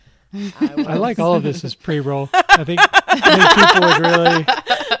I like all of this as pre-roll. I think people would really...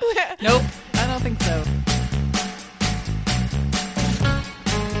 Nope, I don't think so.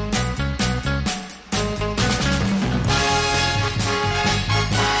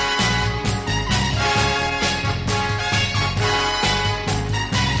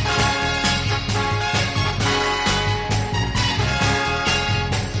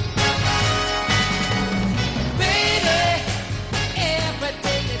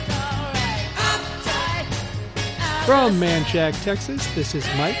 From Manchac, Texas, this is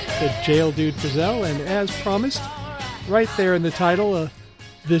Mike, the Jail Dude Frizzell, and as promised, right there in the title,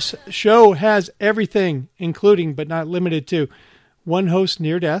 this show has everything, including but not limited to one host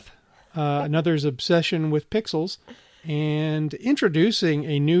near death, another's obsession with pixels, and introducing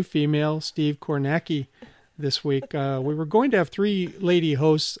a new female, Steve Kornacki, this week. We were going to have 3 lady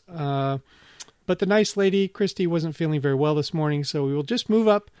hosts, but the nice lady, Christy, wasn't feeling very well this morning, so we will just move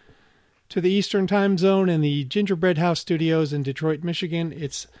up to the Eastern Time Zone in the Gingerbread House Studios in Detroit, Michigan.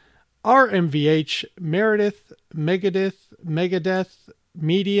 It's RMVH, Meredith, Megadeth,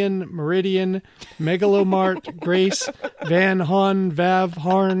 Median, Meridian, Megalomart, Grace, Van Hon, Vav,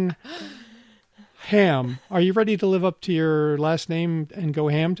 Harn, Ham. Are you ready to live up to your last name and go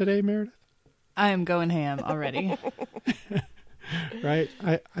ham today, Meredith? I am going ham already. Right.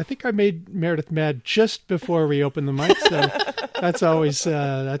 I think I made Meredith mad just before we opened the mic, so that's always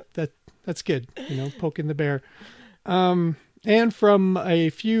that's good, poking the bear. And from a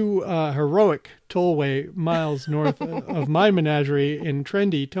few heroic tollway miles north of my menagerie in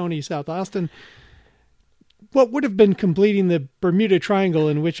trendy Tony, South Austin, what would have been completing the Bermuda Triangle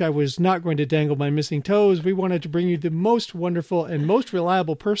in which I was not going to dangle my missing toes, we wanted to bring you the most wonderful and most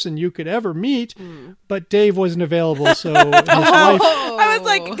reliable person you could ever meet, but Dave wasn't available, so his wife... I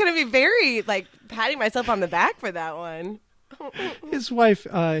was going to be very patting myself on the back for that one. His wife,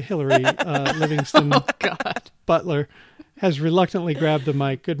 Hillary Livingston Butler, has reluctantly grabbed the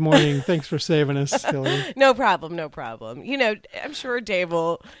mic. Good morning. Thanks for saving us, Hillary. No problem. I'm sure Dave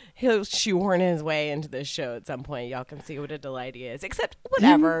he'll shoehorn his way into this show at some point. Y'all can see what a delight he is. Except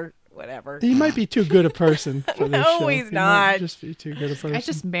whatever. He might be too good a person for this show. No, he's not. Might just be too good a person. I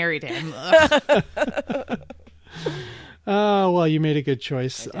just married him. Well, you made a good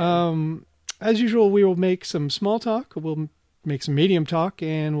choice. As usual, we will make some small talk. We'll make some medium talk,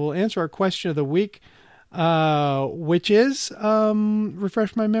 and we'll answer our question of the week, which is,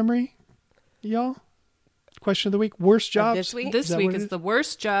 refresh my memory, y'all. Question of the week, worst jobs. This week? This week is the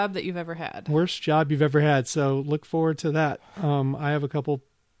worst job that you've ever had. Worst job you've ever had. So look forward to that. I have a couple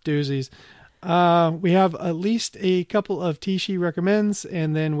doozies. We have at least a couple of Tishy recommends,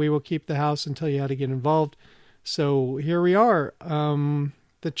 and then we will keep the house and tell you how to get involved. So here we are.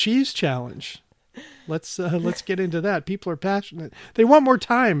 The cheese challenge. Let's get into that. People are passionate. They want more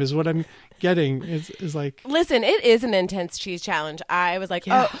time is what I'm getting. Is like, listen, it is an intense cheese challenge. I was like,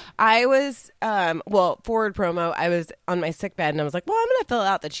 forward promo. I was on my sick bed and I was like, well, I'm going to fill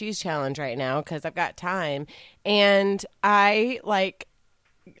out the cheese challenge right now because I've got time. And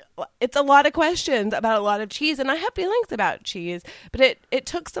it's a lot of questions about a lot of cheese, and I have feelings about cheese, but it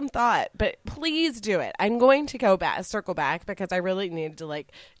took some thought. But please do it. I'm going to circle back because I really need to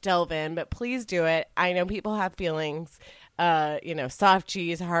delve in, but please do it. I know people have feelings, soft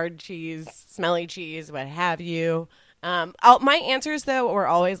cheese, hard cheese, smelly cheese, what have you. My answers though were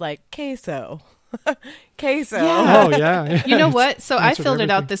always queso. Queso. Yeah. Oh yeah. You know what? So I filled it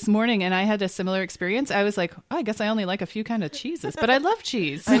out this morning and I had a similar experience. I was like, I guess I only like a few kind of cheeses, but I love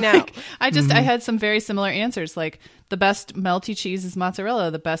cheese. I know. I had some very similar answers. Like the best melty cheese is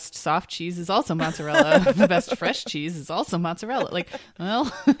mozzarella. The best soft cheese is also mozzarella. The best fresh cheese is also mozzarella.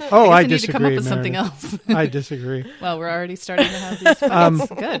 I disagree. Need to come up with something else. I disagree. Well, we're already starting to have these fights.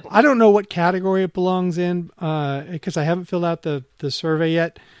 Good. I don't know what category it belongs in because I haven't filled out the survey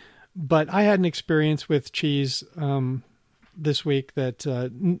yet. But I had an experience with cheese this week that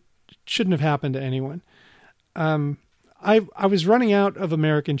shouldn't have happened to anyone. I was running out of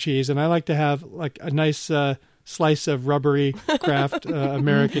American cheese, and I like to have a nice slice of rubbery Kraft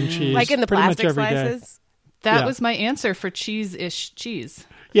American cheese, like in the pretty plastic much every slices. Day. That was my answer for cheese-ish cheese.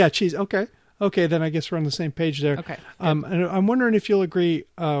 Yeah, cheese. Okay. Then I guess we're on the same page there. Okay. And I'm wondering if you'll agree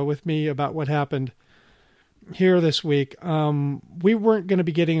with me about what happened here this week. We weren't going to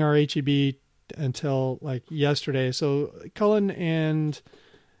be getting our HEB until yesterday. So Cullen and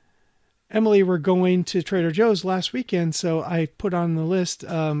Emily were going to Trader Joe's last weekend. So I put on the list,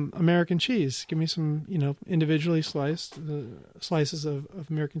 American cheese. Give me some, individually sliced slices of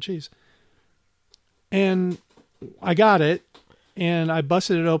American cheese. And I got it and I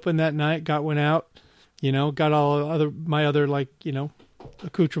busted it open that night, got one out, got all my other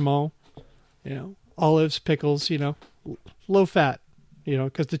accoutrement, olives, pickles, low fat,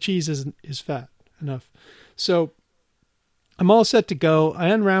 because the cheese is fat enough. So I'm all set to go. I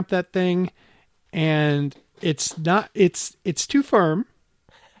unwrap that thing, and it's too firm.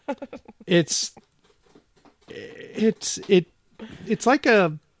 It's like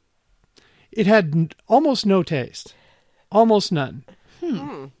it had almost no taste, almost none.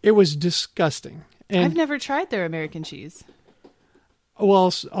 It was disgusting. And I've never tried their American cheese.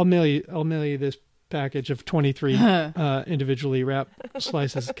 Well, I'll mail you this package of 23 individually wrapped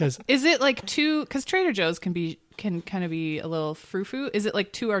slices. Is it like because Trader Joe's can kind of be a little frou-frou. Is it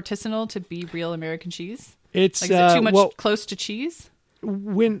like too artisanal to be real American cheese? It's like, is it too much close to cheese?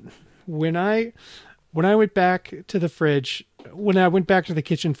 When I went back to the fridge, when I went back to the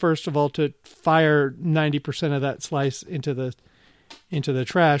kitchen, first of all, to fire 90% of that slice into the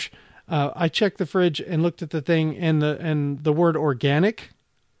trash, I checked the fridge and looked at the thing, and the word organic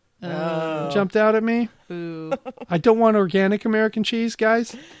jumped out at me. Ooh. I don't want organic American cheese,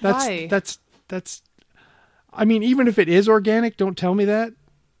 guys. Why? That's. I mean, even if it is organic, don't tell me that,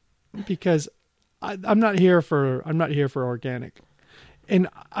 because I'm not here for organic. And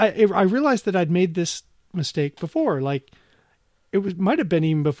I realized that I'd made this mistake before. Like, might have been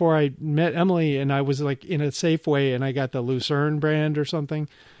even before I met Emily, and I was like in a Safeway, and I got the Lucerne brand or something,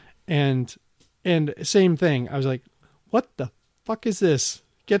 and same thing. I was like, what the fuck is this?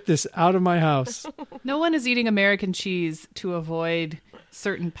 Get this out of my house. No one is eating American cheese to avoid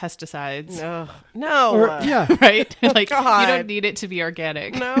certain pesticides. No. Yeah. Right? Like, God. you don't need it to be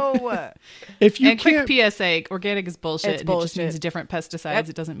organic. No. If you and can't, quick PSA, organic is bullshit. It's and It just bullshit. means different pesticides. Yep.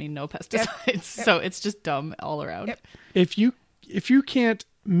 It doesn't mean no pesticides. So it's just dumb all around. Yep. if you can't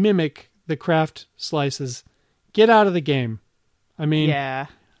mimic the Kraft slices, get out of the game. I mean, Yeah.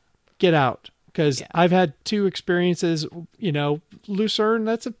 get out. Because Yeah. I've had two experiences, Lucerne,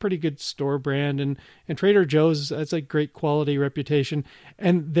 that's a pretty good store brand, and Trader Joe's, that's a great quality reputation,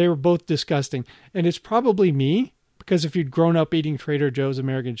 and they were both disgusting. And it's probably me, because if you'd grown up eating Trader Joe's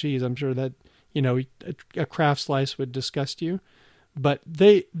American cheese, I'm sure that, a Kraft slice would disgust you. But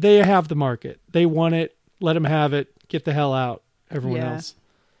they have the market. They want it, let them have it, get the hell out, everyone Yeah. else.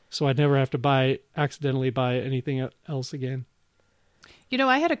 So I'd never have to accidentally buy anything else again.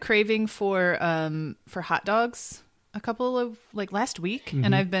 I had a craving for hot dogs a couple of last week,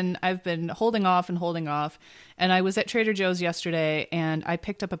 and I've been holding off, and I was at Trader Joe's yesterday, and I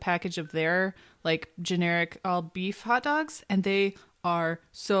picked up a package of their generic all beef hot dogs, and they are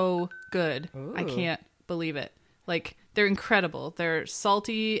so good. Ooh. I can't believe it. They're incredible. They're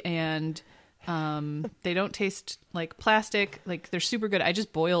salty, and they don't taste like plastic. They're super good. I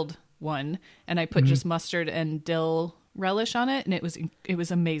just boiled one, and I put just mustard and dill relish on it, and it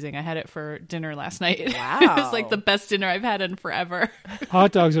was amazing. I had it for dinner last night. Wow. It was the best dinner I've had in forever.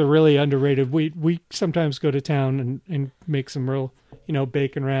 Hot dogs are really underrated. We sometimes go to town and make some real,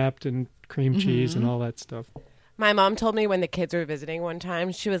 bacon wrapped and cream cheese and all that stuff. My mom told me when the kids were visiting one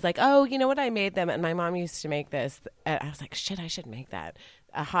time, she was like, oh, you know what? I made them. And my mom used to make this. And I was like, shit, I should make that.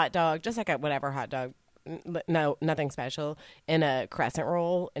 A hot dog, just like a whatever hot dog. No, nothing special. In a crescent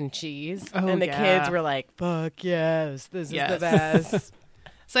roll and cheese. Oh, and the yeah. kids were like, fuck yes, this is Yes. the best.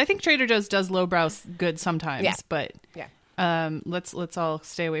 So I think Trader Joe's does lowbrow good sometimes, Yeah. but Yeah. let's all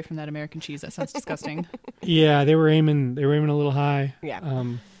stay away from that American cheese. That sounds disgusting. Yeah, they were aiming a little high. Yeah.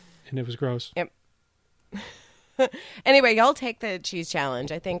 And it was gross. Yep. Anyway, y'all take the cheese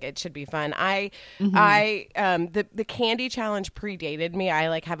challenge. I think it should be fun. The candy challenge predated me.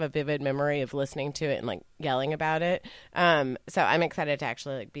 I have a vivid memory of listening to it and yelling about it. So I'm excited to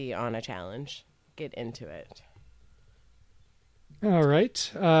actually be on a challenge. Get into it. All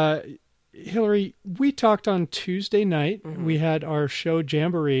right. Hillary, we talked on Tuesday night. We had our show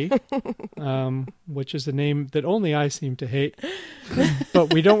Jamboree, which is a name that only I seem to hate.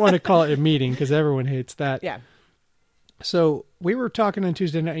 But we don't want to call it a meeting because everyone hates that. Yeah. So we were talking on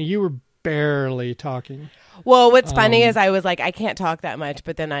Tuesday night, and you were barely talking. Well, what's funny is I was like, I can't talk that much,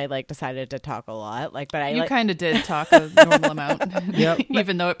 but then I decided to talk a lot. You kind of did talk a normal amount, Yep.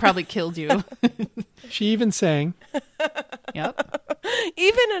 even though it probably killed you. She even sang. Yep.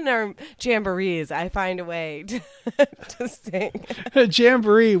 even in our jamborees, I find a way to sing.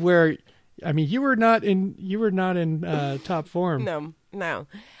 Jamboree, where you were not in top form. No.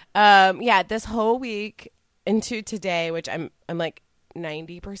 Yeah, this whole week into today, which I'm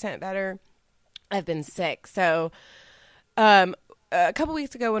 90% better. I've been sick. So, a couple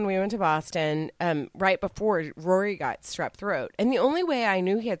weeks ago when we went to Boston, right before Rory got strep throat. And the only way I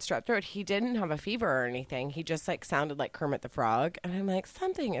knew he had strep throat, he didn't have a fever or anything. He just like sounded like Kermit the Frog. And I'm like,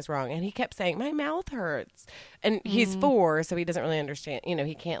 something is wrong. And he kept saying, my mouth hurts. And he's 4, so he doesn't really understand. You know,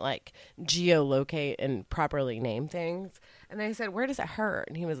 he can't like geolocate and properly name things. And I said, where does it hurt?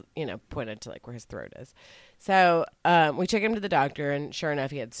 And he was, you know, pointed to like where his throat is. So we took him to the doctor, and sure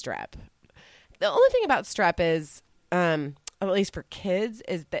enough, he had strep. The only thing about strep is, at least for kids,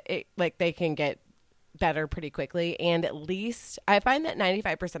 is that they can get better pretty quickly. And at least I find that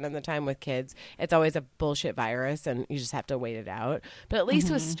 95% of the time with kids, it's always a bullshit virus and you just have to wait it out. But at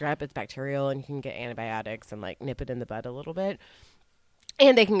least with strep, it's bacterial and you can get antibiotics and like nip it in the bud a little bit.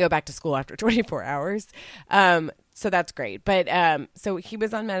 And they can go back to school after 24 hours. So that's great. But so he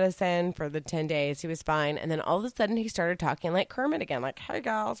was on medicine for the 10 days. He was fine. And then all of a sudden he started talking like Kermit again, like, hey,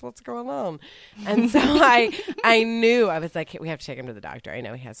 guys, what's going on? And so I knew, I was like, we have to take him to the doctor. I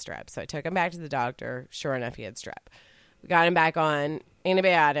know he has strep. So I took him back to the doctor. Sure enough, he had strep. We got him back on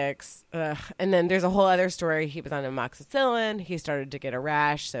antibiotics. And then there's a whole other story. He was on amoxicillin. He started to get a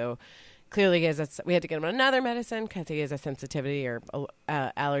rash. So clearly, we had to get him on another medicine because he has a sensitivity or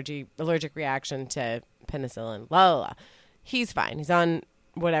allergic reaction to penicillin. La la la. He's fine. He's on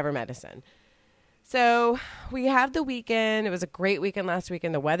whatever medicine. So we have the weekend. It was a great weekend last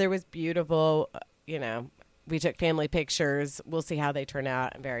weekend. The weather was beautiful. You know, we took family pictures. We'll see how they turn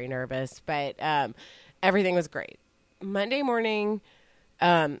out. I'm very nervous, but everything was great. Monday morning,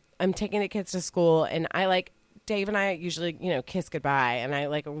 I'm taking the kids to school, and Dave and I usually, you know, kiss goodbye, and I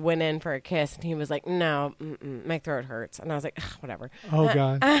like went in for a kiss, and he was like, no, my throat hurts. And I was like, whatever. Oh,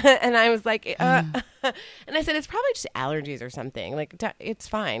 God. And I was like, and I said, it's probably just allergies or something. Like, it's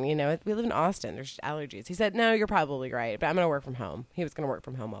fine. You know, we live in Austin. There's just allergies. He said, no, you're probably right, but I'm going to work from home. He was going to work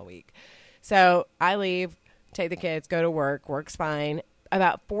from home all week. So I leave, take the kids, go to work. Work's fine.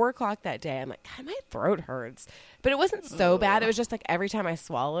 About 4 o'clock that day, I'm like, God, my throat hurts. But it wasn't so bad. It was just like every time I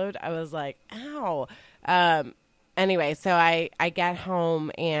swallowed, I was like, ow. Anyway, so I got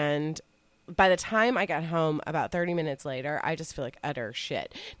home, and by the time I got home, about 30 minutes later, I just feel like utter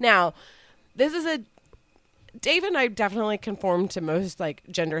shit. Now, Dave and I definitely conform to most like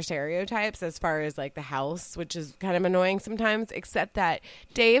gender stereotypes as far as like the house, which is kind of annoying sometimes, except that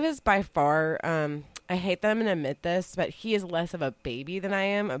Dave is by far, I hate that I'm going to admit this, but he is less of a baby than I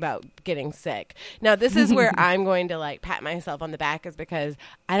am about getting sick. Now, this is where I'm going to like pat myself on the back, is because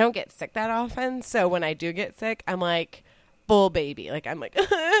I don't get sick that often. So when I do get sick, I'm like full baby. Like, I'm like,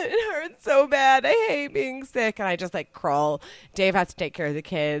 it hurts so bad. I hate being sick. And I just like crawl. Dave has to take care of the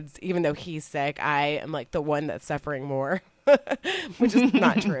kids. Even though he's sick, I am like the one that's suffering more, which is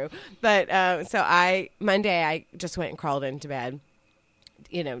not true. But so Monday, I just went and crawled into bed.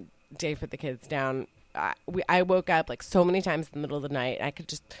 You know, Dave put the kids down. I woke up like so many times in the middle of the night.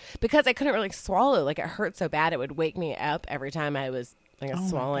 Because I couldn't really swallow. Like, it hurt so bad, it would wake me up every time I was like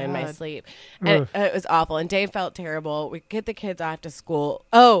swallowing in my sleep. And it was awful. And Dave felt terrible. We get the kids off to school.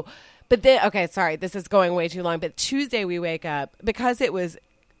 Oh, but then, okay, sorry, this is going way too long. But Tuesday we wake up, because it was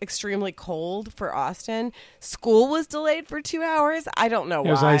extremely cold for Austin. School was delayed for 2 hours. I don't know why.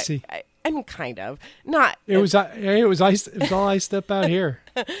 It was icy. I mean, kind of. Not. It was ice. It was all iced up out here.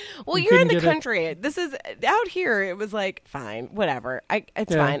 Well, you're in the country. This is out here. It was like, fine, whatever.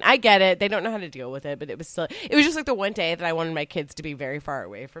 It's fine. I get it. They don't know how to deal with it, but it was just like the one day that I wanted my kids to be very far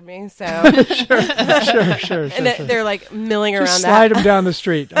away from me. So sure. And they're like milling around. Just slide them down the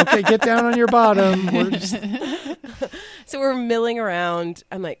street. Okay, get down on your bottom. So we're milling around.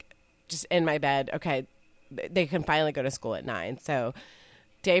 I'm like, just in my bed. Okay, they can finally go to school at 9. So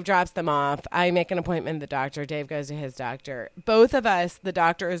Dave drops them off. I make an appointment with the doctor. Dave goes to his doctor. Both of us, the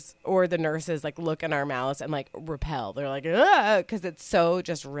doctors or the nurses, like look in our mouths and like repel. They're like, ugh, because it's so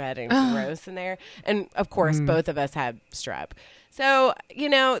just red and gross in there. And of course, both of us had strep. So, you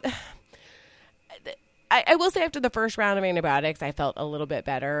know, I will say after the first round of antibiotics, I felt a little bit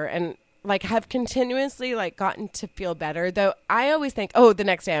better and like have continuously like gotten to feel better. Though I always think, oh, the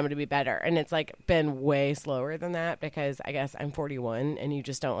next day I'm going to be better. And it's like been way slower than that, because I guess I'm 41 and you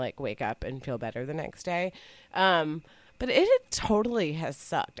just don't like wake up and feel better the next day. But it totally has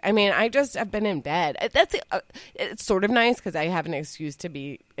sucked. I mean, I've been in bed. It's sort of nice because I have an excuse to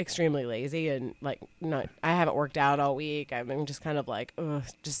be extremely lazy and like I haven't worked out all week. I've been just kind of like,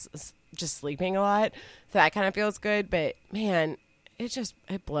 just sleeping a lot. So that kind of feels good. But man,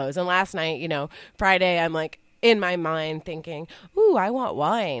 it blows. And last night, you know, Friday, I'm like, in my mind thinking, ooh, I want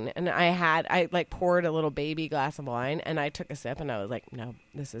wine. And I like poured a little baby glass of wine and I took a sip and I was like, no,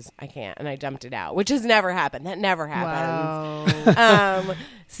 I can't. And I dumped it out, which has never happened. That never happens. Wow.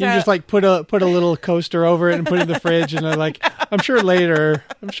 So, You just like put a little coaster over it and put it in the fridge, and I'm sure later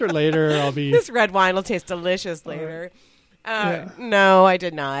I'll be. this red wine will taste delicious later. No, I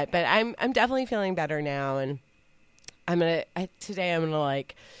did not, but I'm definitely feeling better now, and today I'm gonna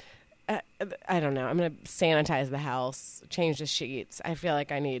like, I don't know, I'm gonna sanitize the house, change the sheets. I feel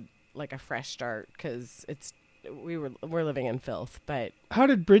like I need like a fresh start because we're living in filth. But how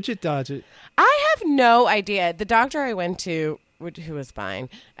did Bridget dodge it? I have no idea. The doctor I went to, who was fine.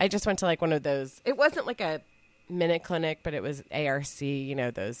 I just went to like one of those. It wasn't like a minute clinic, but it was ARC,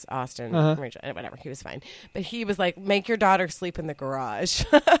 those Austin, whatever. He was fine. But he was like, make your daughter sleep in the garage.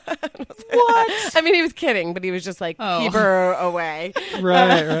 What? I mean, he was kidding, but he was just like, keep her away.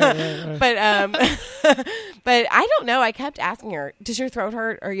 Right. But I don't know. I kept asking her, does your throat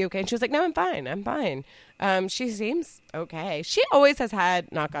hurt? Are you okay? And she was like, no, I'm fine. She seems okay. She always has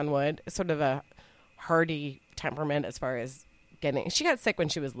had, knock on wood, sort of a hardy temperament as far as she got sick when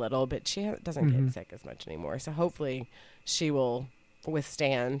she was little, but she doesn't get sick as much anymore. So hopefully she will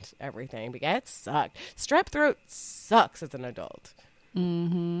withstand everything. But yeah, it sucked. Strep throat sucks as an adult.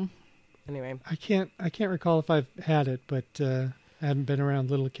 Mm-hmm. Anyway, I can't recall if I've had it, but I haven't been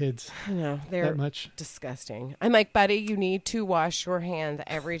around little kids. I know they're that much. Disgusting. I'm like, buddy, you need to wash your hands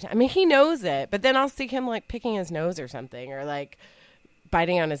every time. I mean, he knows it, but then I'll see him like picking his nose or something, or like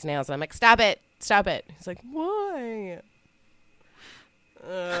biting on his nails, and I'm like, stop it. He's like, why?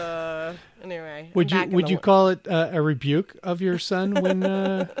 Anyway, would you call it a rebuke of your son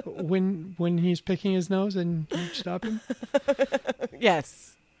when he's picking his nose and you stop him?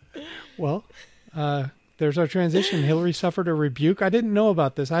 Yes. Well, there's our transition. Hillary suffered a rebuke. I didn't know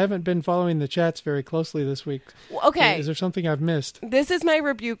about this. I haven't been following the chats very closely this week. Okay. Is there something I've missed? This is my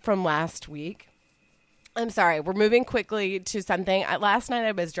rebuke from last week. I'm sorry. We're moving quickly to something. Last night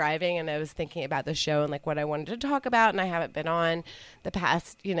I was driving and I was thinking about the show and like what I wanted to talk about, and I haven't been on the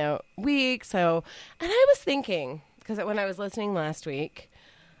past, week. So, and I was thinking, because when I was listening last week,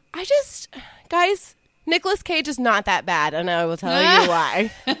 guys, Nicolas Cage is not that bad, and I will tell you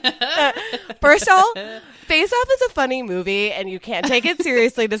why. First of all, Face Off is a funny movie, and you can't take it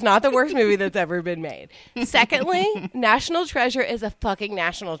seriously. It's not the worst movie that's ever been made. Secondly, National Treasure is a fucking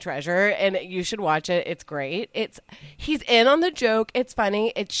national treasure, and you should watch it. It's great. He's in on the joke. It's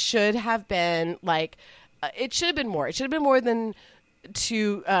funny. It should have been like, it should have been more. It should have been more than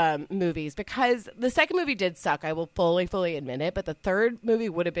 2 movies, because the second movie did suck. I will fully admit it, but the third movie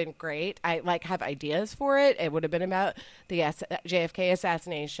would have been great. I have ideas for it. It would have been about the JFK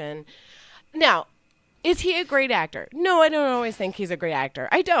assassination. Now, is he a great actor? No, I don't always think he's a great actor.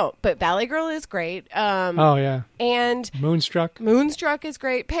 I don't, but Valley Girl is great. Oh yeah, and Moonstruck is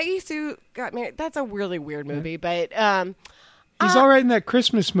great. Peggy Sue Got Married. That's a really weird movie, but he's all right in that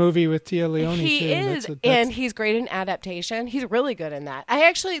Christmas movie with Tia Leone. He too. is, and he's great in adaptation. He's really good in that.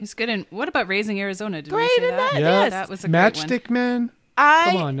 He's good in. What about Raising Arizona? Did great we say in that? Yeah, Yes. That was a Matchstick great one. Man.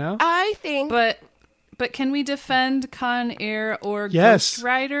 Come on now. I think, But can we defend Con Air or Yes. Ghost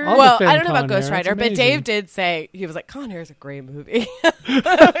Rider? I'll well, defend I don't know about Con Ghost Air. Rider, It's but amazing. Dave did say, he was like, Con Air is a great movie. When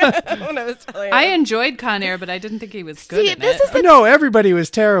I was telling him. I enjoyed Con Air, but I didn't think he was good in this it. is the No, everybody was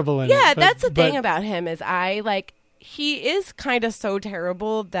terrible in it. Yeah, but- that's the thing but- about him is he is kind of so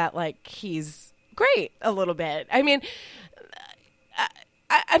terrible that like he's great a little bit. I mean,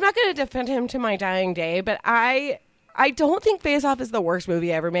 I'm not going to defend him to my dying day, but I don't think Face Off is the worst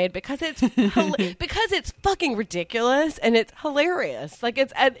movie ever made because it's because it's fucking ridiculous and it's hilarious. Like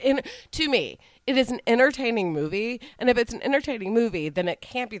to me, it is an entertaining movie, and if it's an entertaining movie, then it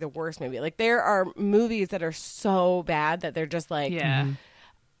can't be the worst movie. Like there are movies that are so bad that they're just like, Yeah.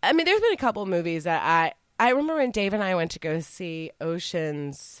 I mean, there's been a couple of movies that I remember when Dave and I went to go see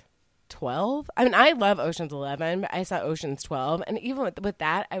Ocean's 12. I mean, I love Ocean's 11, but I saw Ocean's 12, and even with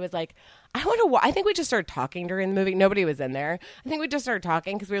that, I was like, I want to. I think we just started talking during the movie. Nobody was in there. I think we just started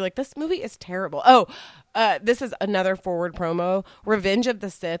talking because we were like, "This movie is terrible." Oh, this is another forward promo. Revenge of the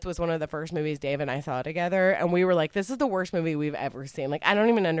Sith was one of the first movies Dave and I saw together, and we were like, "This is the worst movie we've ever seen." Like, I don't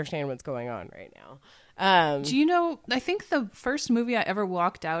even understand what's going on right now. Do you know? I think the first movie I ever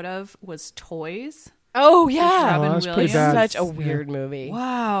walked out of was Toys. Oh yeah, Robin that's pretty Williams. bad. Such a weird movie.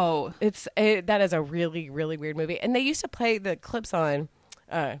 Wow. That is a really, really weird movie. And they used to play the clips on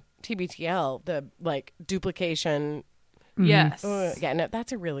TBTL, the like duplication. Yes. Yeah, no,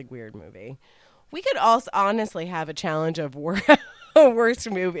 that's a really weird movie. We could also honestly have a challenge of worst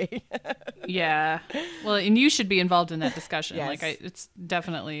movie. Yeah. Well, and you should be involved in that discussion. Yes. Like, it's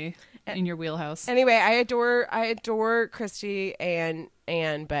definitely in your wheelhouse. Anyway, I adore Christy and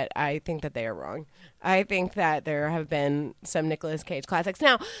Anne, but I think that they are wrong. I think that there have been some Nicolas Cage classics.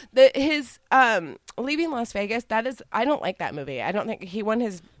 Now, his Leaving Las Vegas, I don't like that movie. I don't think he won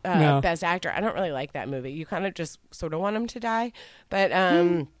his No. Best Actor. I don't really like that movie. You kind of just sort of want him to die. But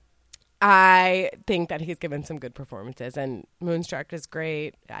I think that he's given some good performances, and Moonstruck is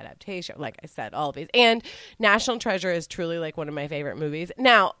great. Adaptation, like I said, all of these. And National Treasure is truly like one of my favorite movies.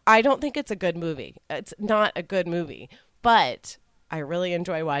 Now, I don't think it's a good movie. It's not a good movie, but I really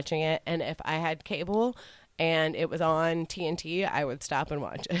enjoy watching it. And if I had cable and it was on TNT, I would stop and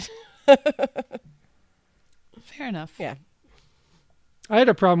watch it. Fair enough. Yeah. I had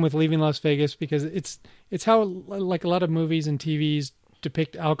a problem with Leaving Las Vegas because it's how, like, a lot of movies and TVs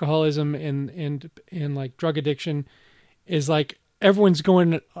depict alcoholism and like drug addiction is like everyone's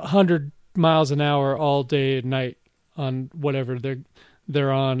going 100 miles an hour all day and night on whatever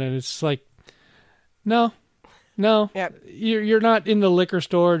they're on, and it's like no Yep. you're not in the liquor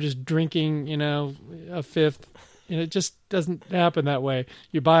store just drinking a fifth, and it just doesn't happen that way.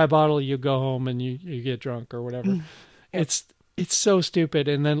 You buy a bottle, you go home, and you get drunk or whatever. Yep. It's so stupid.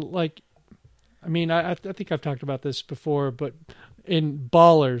 And then, like, I mean, I think I've talked about this before, but in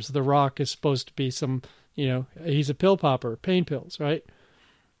Ballers, The Rock is supposed to be some, he's a pill popper, pain pills, right?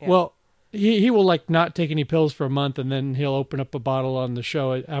 Yeah. Well, he will, like, not take any pills for a month, and then he'll open up a bottle on the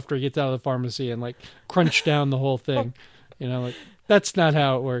show after he gets out of the pharmacy and, like, crunch down the whole thing. Like, that's not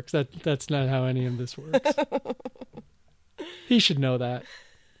how it works. That's not how any of this works. He should know that.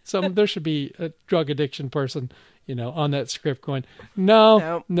 There should be a drug addiction person, on that script going,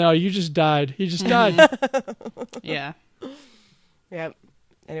 no, you just died. He just died. Yeah. Yep.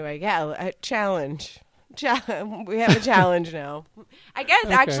 Anyway, a challenge. We have a challenge now. I guess,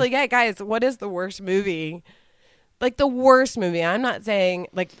 okay. Actually, yeah, guys, what is the worst movie? Like, the worst movie. I'm not saying,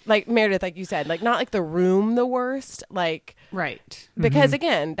 like Meredith, like you said, like, not like The Room the worst. Like, right. Because,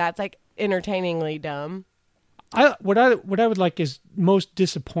 again, that's, like, entertainingly dumb. What I would like is most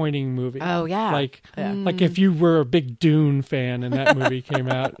disappointing movie. Oh yeah, like if you were a big Dune fan and that movie came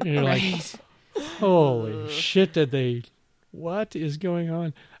out, and you're right. Like, holy shit! What is going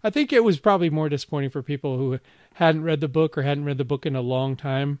on? I think it was probably more disappointing for people who hadn't read the book or hadn't read the book in a long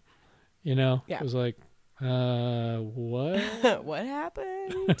time. Yeah. It was like, what? What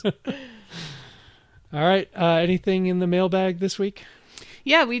happened? All right. Anything in the mailbag this week?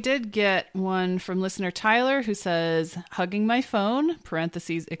 Yeah, we did get one from listener Tyler who says, hugging my phone,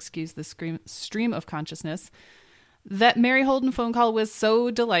 parentheses, excuse the stream of consciousness. That Mary Holden phone call was so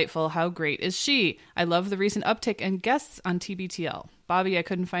delightful. How great is she? I love the recent uptick in guests on TBTL. Bobby, I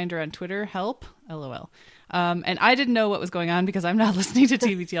couldn't find her on Twitter. Help. LOL. And I didn't know what was going on because I'm not listening to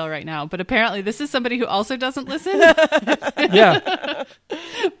TBTL right now. But apparently this is somebody who also doesn't listen. Yeah.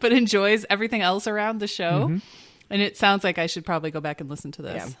 But enjoys everything else around the show. Mm-hmm. And it sounds like I should probably go back and listen to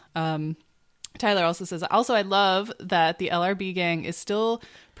this. Yeah. Tyler also says, I love that the LRB gang is still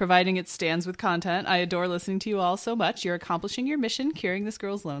providing its stands with content. I adore listening to you all so much. You're accomplishing your mission, curing this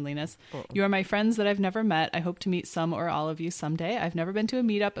girl's loneliness. You are my friends that I've never met. I hope to meet some or all of you someday. I've never been to a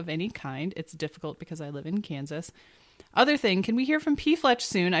meetup of any kind. It's difficult because I live in Kansas. Other thing, can we hear from P. Fletch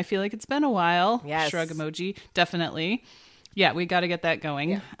soon? I feel like it's been a while. Yes. Shrug emoji. Definitely. Yeah, we got to get that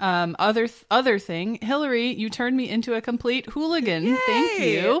going. Yeah. Other thing, Hillary, you turned me into a complete hooligan. Yay! Thank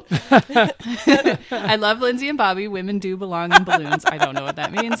you. I love Lindsay and Bobby. Women do belong in balloons. I don't know what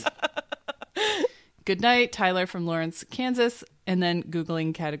that means. Good night, Tyler from Lawrence, Kansas. And then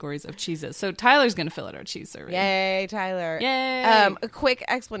Googling categories of cheeses. So Tyler's going to fill out our cheese survey. Yay, Tyler. Yay. A quick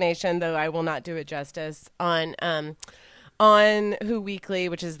explanation, though I will not do it justice, on Who Weekly,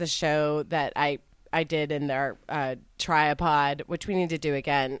 which is the show that I did in their tripod, which we need to do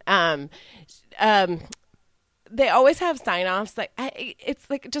again. They always have sign-offs. It's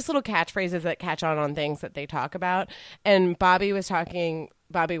like just little catchphrases that catch on things that they talk about. And Bobby,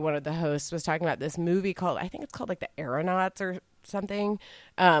 one of the hosts, was talking about this movie called, I think it's called like The Aeronauts or something,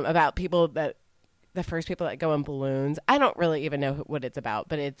 about people the first people that go in balloons. I don't really even know what it's about,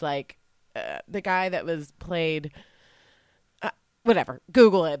 but it's like the guy that was played... whatever,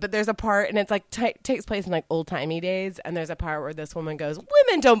 Google it. But there's a part, and it's like takes place in like old timey days, and there's a part where this woman goes,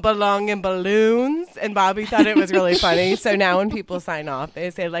 "Women don't belong in balloons," and Bobby thought it was really funny. So now when people sign off,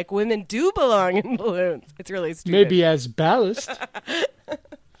 they say like, "Women do belong in balloons." It's really stupid. Maybe as ballast.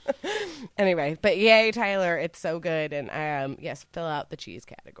 Anyway, but yay, Tyler, it's so good, and yes, fill out the cheese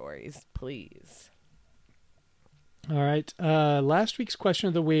categories, please. All right, last week's question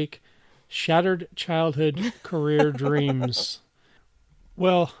of the week: shattered childhood career dreams.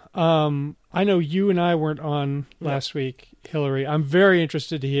 Well, I know you and I weren't on last week, Hillary. I'm very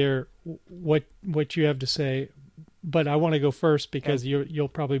interested to hear what you have to say, but I want to go first because you'll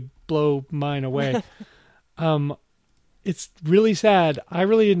probably blow mine away. It's really sad. I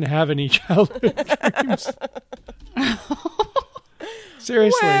really didn't have any childhood dreams.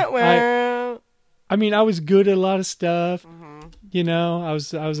 Seriously. I mean, I was good at a lot of stuff. You know, I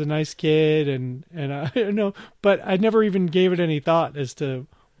was a nice kid, and I you know, but I never even gave it any thought as to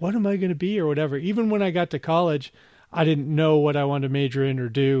what am I going to be or whatever. Even when I got to college, I didn't know what I wanted to major in or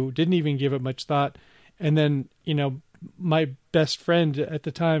do. Didn't even give it much thought. And then, you know, my best friend at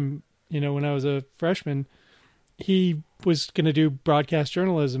the time, you know, when I was a freshman, he was going to do broadcast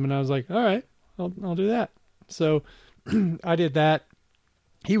journalism, and I was like, all right, I'll do that. So I did that.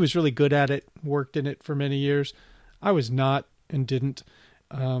 He was really good at it, worked in it for many years. I was not and didn't.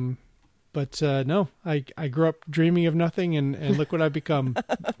 But no, I grew up dreaming of nothing, and look what I've become.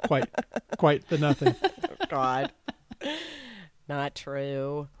 Quite the nothing. Oh, God. Not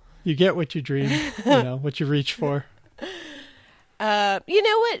true. You get what you dream, you know, what you reach for. You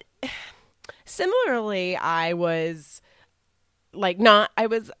know what? Similarly, I was like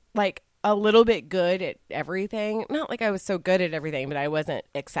a little bit good at everything. Not like I was so good at everything, but I wasn't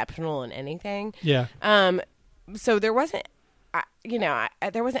exceptional in anything. Yeah. So there wasn't,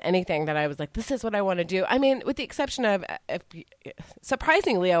 there wasn't anything that I was like, this is what I want to do. I mean, with the exception of,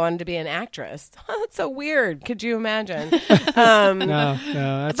 surprisingly, I wanted to be an actress. That's so weird. Could you imagine? No,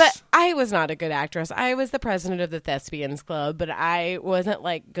 that's... But I was not a good actress. I was the president of the Thespians Club, but I wasn't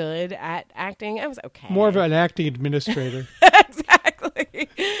like good at acting. I was okay. More of an acting administrator. Exactly.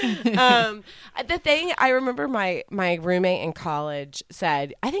 The thing I remember my roommate in college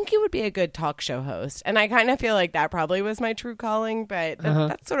said, I think you would be a good talk show host. And I kind of feel like that probably was my true calling, but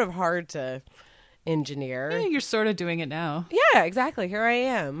that's sort of hard to engineer. Yeah, you're sort of doing it now. Yeah, exactly. Here I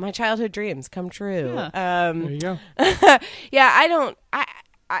am. My childhood dreams come true. Yeah. There you go. Yeah,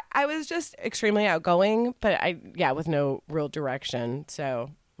 I was just extremely outgoing, but with no real direction.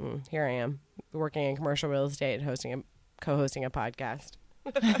 So here I am, working in commercial real estate, co-hosting a podcast.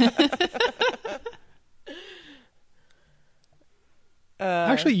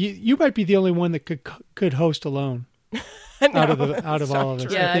 Actually, you might be the only one that could host alone out of all of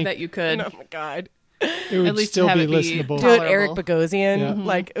us. Yeah, I bet you could. Oh my God. It would At least still have be it be listenable. Do it, tolerable. Eric Bogosian. Yeah.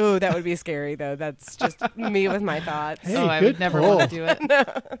 Like, oh, that would be scary though. That's just me with my thoughts. Hey, I good would never pull. want to do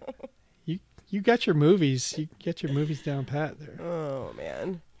it. You got your movies. You get your movies down pat there. Oh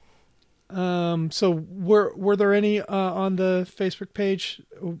man. So were there any on the Facebook page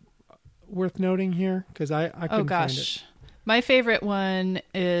worth noting here? Because I couldn't Oh find gosh. it. My favorite one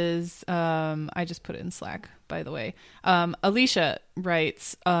is, I just put it in Slack, by the way. Alicia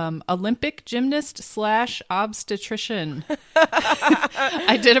writes, Olympic gymnast / obstetrician.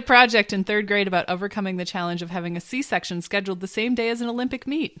 I did a project in 3rd grade about overcoming the challenge of having a C-section scheduled the same day as an Olympic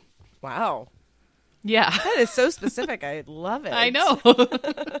meet. Wow. Yeah. That is so specific. I love it. I know.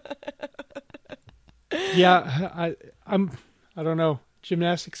 Yeah, I don't know.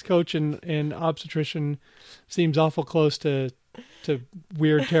 Gymnastics coach and obstetrician seems awful close to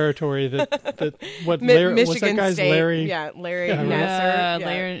weird territory. That what Larry, Michigan what's that guy's State. Larry? Yeah, Larry Yeah, Nasser.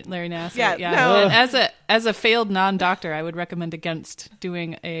 Larry Nasser. Yeah, Yeah. no. And as a failed non-doctor, I would recommend against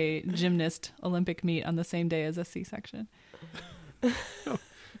doing a gymnast Olympic meet on the same day as a C-section.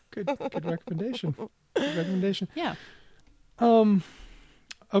 Good recommendation. Good recommendation. Yeah.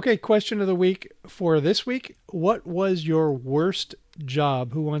 Okay, question of the week for this week. What was your worst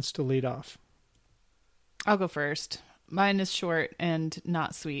job? Who wants to lead off? I'll go first. Mine is short and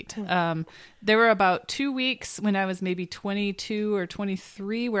not sweet. There were about 2 weeks when I was maybe 22 or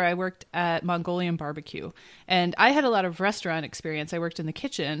 23 where I worked at Mongolian Barbecue. And I had a lot of restaurant experience. I worked in the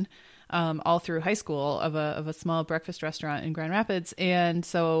kitchen all through high school of a small breakfast restaurant in Grand Rapids. And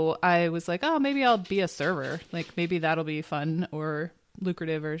so I was like, oh, maybe I'll be a server. Like maybe that'll be fun or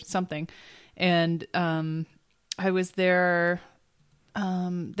lucrative or something. And I was there.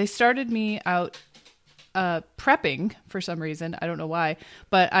 They started me out prepping for some reason. I don't know why,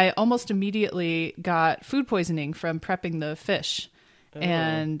 but I almost immediately got food poisoning from prepping the fish. Oh.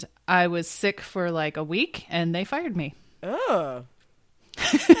 And I was sick for like a week and they fired me. Oh.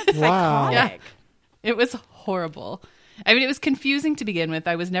 Wow. Yeah. It was horrible. I mean, it was confusing to begin with.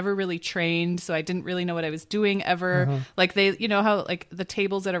 I was never really trained, so I didn't really know what I was doing ever. Uh-huh. Like you know how like the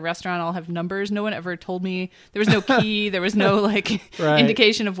tables at a restaurant all have numbers. No one ever told me. There was no key. There was no like Right.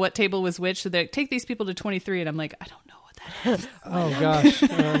 indication of what table was which. So they take these people to 23, and I'm like, I don't know what that is. Oh gosh.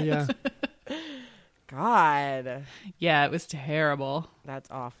 Yeah. God. Yeah, it was terrible.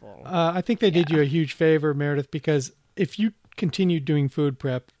 That's awful. I think they did you a huge favor, Meredith, because if you continued doing food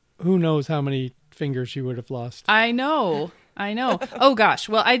prep, who knows how many fingers you would have lost. I know. Oh gosh.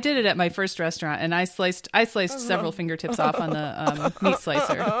 Well, I did it at my first restaurant, and I sliced several fingertips off on the meat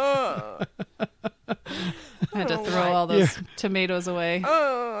slicer. I had to throw all those tomatoes away.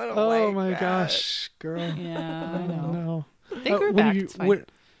 Oh my gosh, girl. Yeah, I know. No. They grew back. It's fine.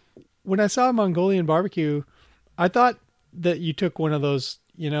 When I saw Mongolian barbecue, I thought that you took one of those,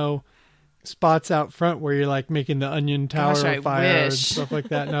 spots out front where you're like making the onion tower of fire and stuff like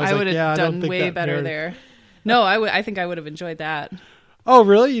that. And I was would have done way better there. No, I think I would have enjoyed that. Oh,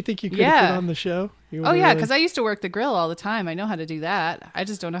 really? You think you could have put on the show? Because I used to work the grill all the time. I know how to do that. I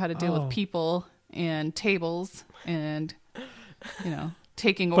just don't know how to deal with people and tables and,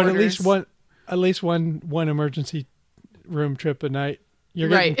 taking orders. But at least one emergency room trip a night. You're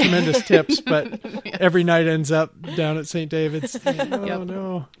getting tremendous tips, but every night ends up down at St. David's. Oh,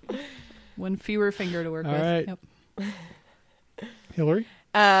 no. One fewer finger to work with. All right. Yep. Hillary?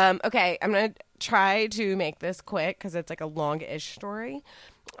 Okay, I'm going to try to make this quick because it's like a long-ish story.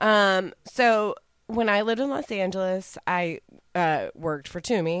 So when I lived in Los Angeles, I worked for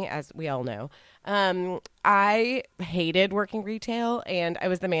Toomey, as we all know. I hated working retail, and I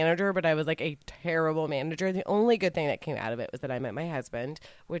was the manager, but I was like a terrible manager. The only good thing that came out of it was that I met my husband,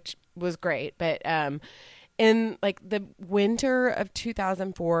 which was great. But in like the winter of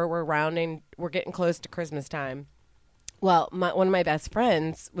 2004, we're getting close to Christmas time. Well, one of my best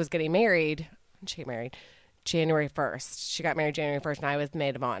friends was getting married. She got married January 1st. She got married January 1st, and I was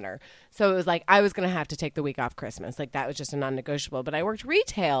maid of honor. So it was like I was going to have to take the week off Christmas. Like that was just a non-negotiable. But I worked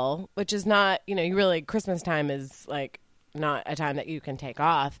retail, which is not, you really, Christmas time is like not a time that you can take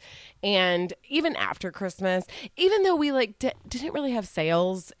off. And even after Christmas, even though we like didn't really have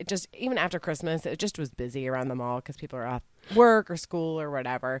sales, even after Christmas, it just was busy around the mall because people are off work or school or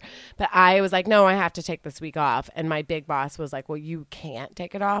whatever. But I was like, no, I have to take this week off. And my big boss was like, well, you can't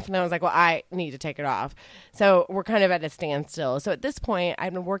take it off. And I was like, well, I need to take it off. So we're kind of at a standstill. So at this point,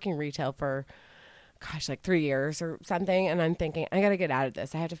 I've been working retail for like 3 years or something. And I'm thinking, I got to get out of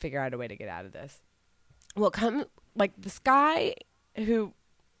this. I have to figure out a way to get out of this. Well, this guy who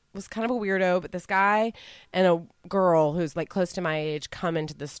was kind of a weirdo, but this guy and a girl who's like close to my age come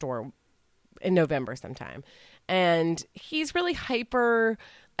into the store in November sometime. And he's really hyper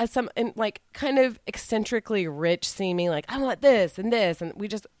and like kind of eccentrically rich seeming, like I want this. And we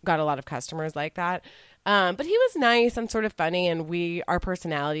just got a lot of customers like that. But he was nice and sort of funny, and our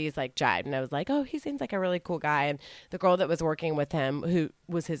personalities like jived. And I was like, oh, he seems like a really cool guy. And the girl that was working with him, who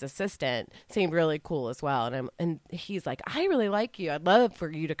was his assistant, seemed really cool as well. And he's like, I really like you. I'd love for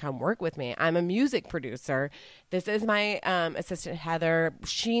you to come work with me. I'm a music producer. This is my assistant, Heather.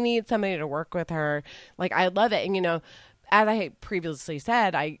 She needs somebody to work with her. Like, I love it. And, as I previously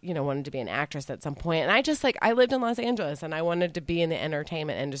said, I, wanted to be an actress at some point. And I just I lived in Los Angeles and I wanted to be in the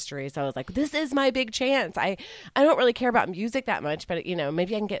entertainment industry. So I was like, this is my big chance. I don't really care about music that much, but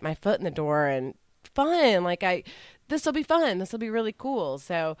maybe I can get my foot in the door and fun. This will be fun. This will be really cool.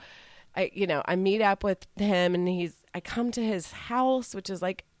 So I meet up with him and I come to his house, which is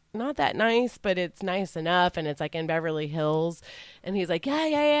like not that nice, but it's nice enough. And it's like in Beverly Hills. And he's like,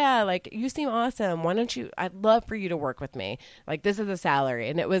 yeah. Like, you seem awesome. Why don't I'd love for you to work with me. Like, this is a salary.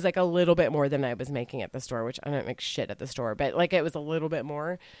 And it was like a little bit more than I was making at the store, which I don't make shit at the store, but like it was a little bit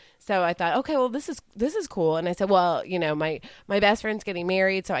more. So I thought, okay, well, this is cool. And I said, well, my best friend's getting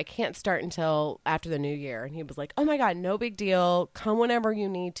married, so I can't start until after the new year. And he was like, oh my God, no big deal. Come whenever you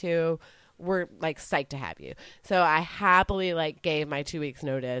need to. We're like psyched to have you. So I happily gave my 2 weeks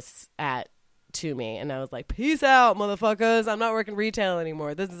notice to me. And I was like, peace out, motherfuckers. I'm not working retail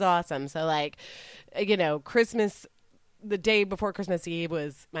anymore. This is awesome. So Christmas, the day before Christmas Eve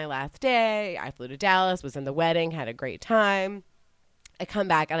was my last day. I flew to Dallas, was in the wedding, had a great time. I come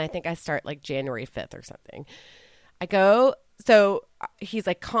back and I think I start January 5th or something. I go, so he's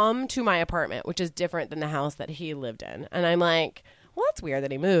like, come to my apartment, which is different than the house that he lived in. And I'm like, well, it's weird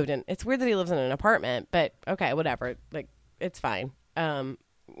that he moved, and it's weird that he lives in an apartment, but okay, whatever. It's fine. The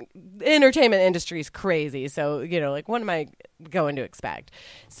entertainment industry is crazy, so, what am I going to expect?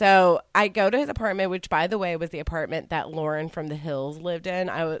 So I go to his apartment, which, by the way, was the apartment that Lauren from The Hills lived in.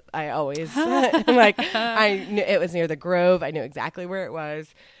 I always, I knew it was near the Grove. I knew exactly where it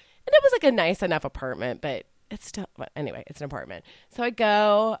was, and it was a nice enough apartment, but it's still, anyway, it's an apartment. So I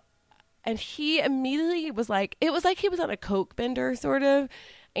go. And he immediately was like, it was like he was on a coke bender sort of.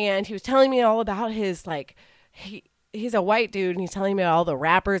 And he was telling me all about his, he's a white dude and he's telling me all the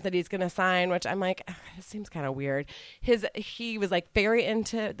rappers that he's going to sign, which I'm like, this seems kind of weird. He was very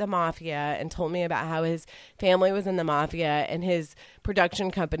into the mafia and told me about how his family was in the mafia and his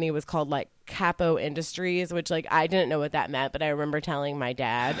production company was called like Capo Industries, which like I didn't know what that meant, but I remember telling my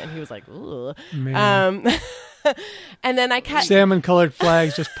dad, and he was like, "Ooh." And then I kept salmon-colored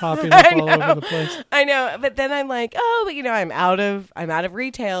flags just popping up all over the place. I know, but then I'm like, oh, but I'm out of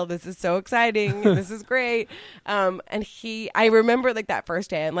retail. This is so exciting. This is great. And I remember like that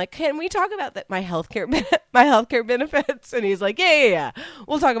first day, I'm like, can we talk about that my healthcare benefits? And he's like, yeah,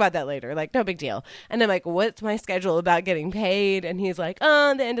 we'll talk about that later. Like, no big deal. And I'm like, what's my schedule about getting paid? And he's like,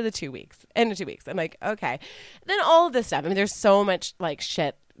 the end of 2 weeks. End of 2 weeks. I'm like, okay. Then all of this stuff. I mean, there's so much like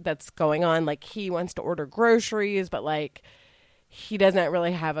shit that's going on. Like he wants to order groceries, but like he doesn't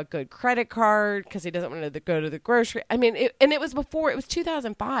really have a good credit card because he doesn't want to go to the grocery. I mean, it was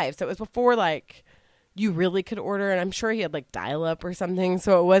 2005. So it was before like you really could order. And I'm sure he had like dial up or something.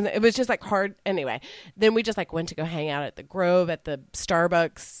 So it was just like hard. Anyway, then we just like went to go hang out at the Grove, at the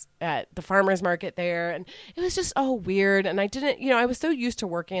Starbucks, at the farmer's market there. And it was just all weird. And I didn't, I was so used to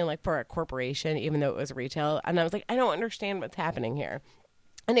working like for a corporation, even though it was retail. And I was like, I don't understand what's happening here.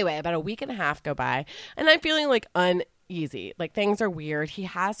 Anyway, about a week and a half go by, and I'm feeling like uneasy. Like things are weird. He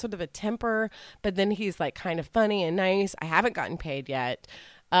has sort of a temper, but then he's like kind of funny and nice. I haven't gotten paid yet.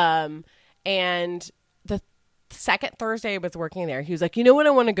 And the second Thursday I was working there, he was like, you know what I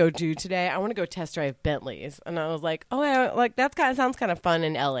want to go do today? I want to go test drive Bentleys. And I was like, oh, yeah, like that sounds kind of fun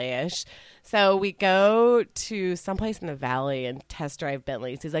and LA-ish. So we go to someplace in the valley and test drive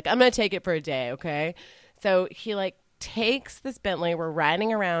Bentleys. He's like, I'm going to take it for a day. Okay. So he like takes this Bentley, we're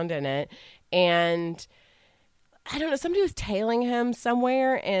riding around in it, and I don't know, somebody was tailing him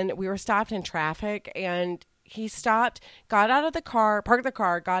somewhere, and we were stopped in traffic, and he stopped, got out of the car, parked the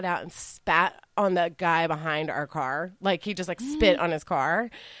car, got out and spat on the guy behind our car. Like he just like spit on his car.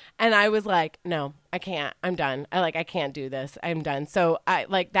 And I was like, no, I can't. I'm done. I can't do this. I'm done. So I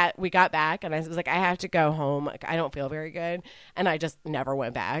like that we got back and I was like, I have to go home. Like, I don't feel very good. And I just never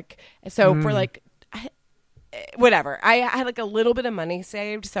went back. So for like, whatever. I had like a little bit of money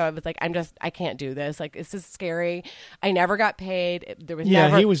saved. So I was like, I can't do this. Like, this is scary. I never got paid. There was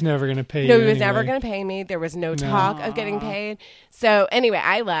he was never going to pay No, you he was anyway. never going to pay me. There was no talk of getting paid. So anyway,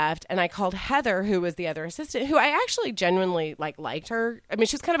 I left and I called Heather, who was the other assistant, who I actually genuinely liked her. I mean,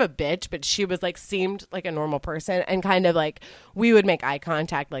 she's kind of a bitch, but she was like, seemed like a normal person and kind of like, we would make eye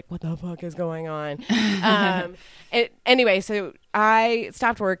contact, like, what the fuck is going on? Anyway, so I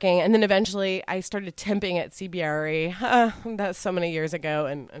stopped working, and then eventually I started temping at CBRE. That's so many years ago,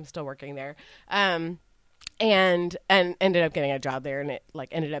 and I'm still working there. And ended up getting a job there, and it like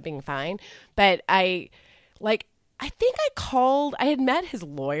ended up being fine. But I think I had met his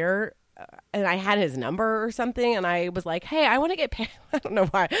lawyer, and I had his number or something, and I was like, hey, I want to get paid. I don't know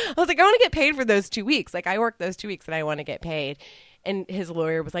why. I was like, I want to get paid for those 2 weeks. Like, I worked those 2 weeks, and I want to get paid. And his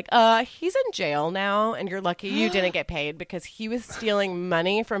lawyer was like, he's in jail now, and you're lucky you didn't get paid because he was stealing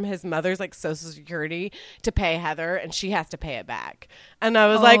money from his mother's like Social Security to pay Heather, and she has to pay it back. And I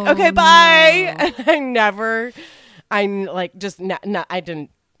was like, okay, bye. No. And I didn't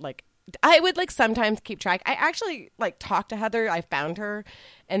like. I would like sometimes keep track. I actually like talked to Heather. I found her,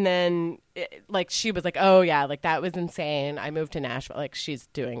 and then she was like, "Oh yeah, like that was insane. I moved to Nashville. Like she's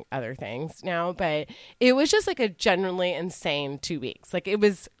doing other things now, but it was just like a genuinely insane 2 weeks. Like it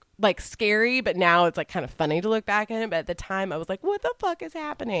was like scary, but now it's like kind of funny to look back at it. But at the time, I was like, "What the fuck is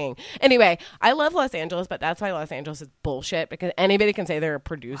happening?" Anyway, I love Los Angeles, but that's why Los Angeles is bullshit because anybody can say they're a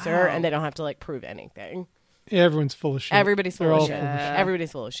producer and they don't have to like prove anything. Yeah, everyone's full of shit. Everybody's full of shit.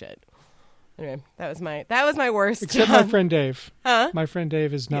 Everybody's full of shit. Anyway, that was my worst. Except my friend Dave. Huh? My friend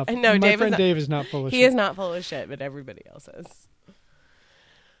Dave is not. No, Dave is not full of shit. He is not full of shit, but everybody else is.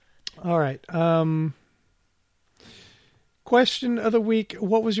 All right. Question of the week: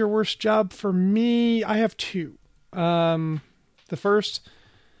 what was your worst job? For me, I have two. The first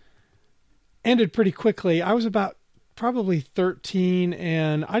ended pretty quickly. I was about probably 13,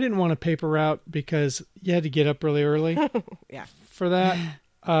 and I didn't want a paper route because you had to get up really early. Yeah. For that.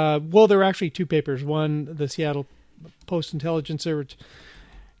 Well, there were actually two papers. One, the Seattle Post-Intelligencer, which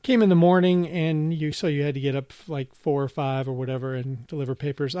came in the morning, and you had to get up like 4 or 5 or whatever and deliver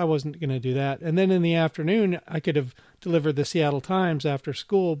papers. I wasn't going to do that. And then in the afternoon, I could have delivered the Seattle Times after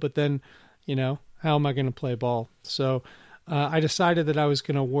school, but then, how am I going to play ball? So I decided that I was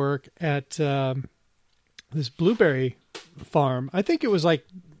going to work at this blueberry farm. I think it was like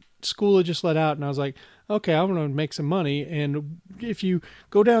school had just let out, and I was like, okay, I'm going to make some money. And if you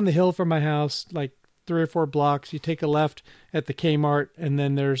go down the hill from my house, like 3 or 4 blocks, you take a left at the Kmart, and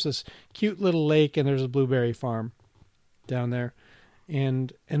then there's this cute little lake, and there's a blueberry farm down there.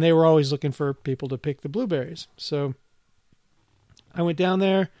 And they were always looking for people to pick the blueberries. So I went down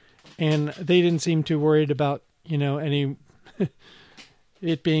there, and they didn't seem too worried about, any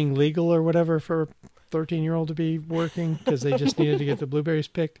it being legal or whatever for a 13-year-old to be working because they just needed to get the blueberries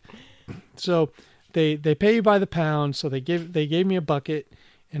picked. So they pay you by the pound. So they gave me a bucket,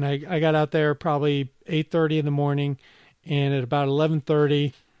 and I got out there probably 8:30 in the morning, and at about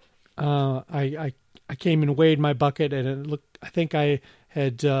 11:30, I came and weighed my bucket, and it looked. I think I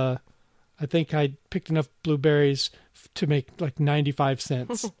picked enough blueberries to make like 95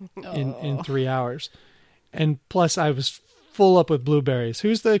 cents in 3 hours. And plus I was full up with blueberries.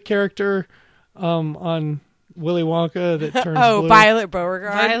 Who's the character on Willy Wonka that turns blue? Violet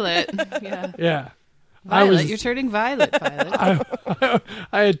Beauregard. Violet. Yeah. Yeah. Violet, you're turning violet, Violet.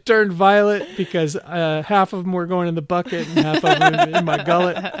 I had turned violet because half of them were going in the bucket and half of them in my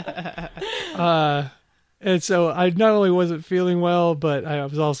gullet. And so I not only wasn't feeling well, but I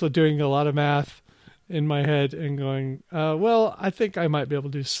was also doing a lot of math in my head and going, well, I think I might be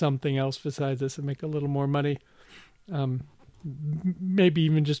able to do something else besides this and make a little more money. Maybe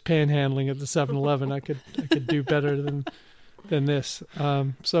even just panhandling at the 7-Eleven. I could do better than this.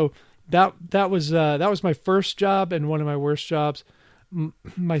 So that was my first job and one of my worst jobs.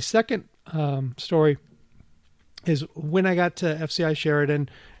 My second story is when I got to FCI Sheridan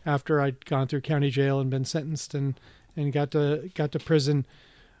after I'd gone through county jail and been sentenced and got to prison.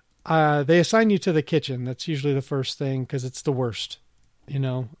 They assign you to the kitchen. That's usually the first thing because it's the worst.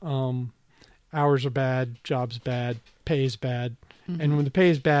 Hours are bad, job's bad, pay's bad. Mm-hmm. And when the pay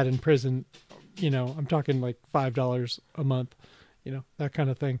is bad in prison, I'm talking like $5 a month, that kind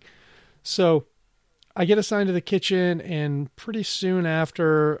of thing. So I get assigned to the kitchen, and pretty soon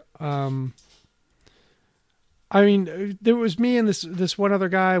after, there was me and this one other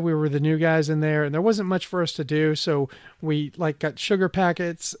guy. We were the new guys in there, and there wasn't much for us to do. So we got sugar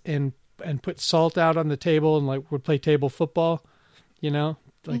packets and put salt out on the table and would play table football,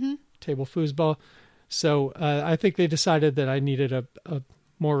 mm-hmm. Table foosball. So I think they decided that I needed a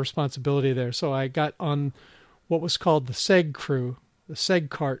more responsibility there. So I got on what was called the seg crew, the seg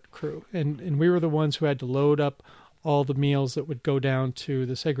cart crew, and we were the ones who had to load up all the meals that would go down to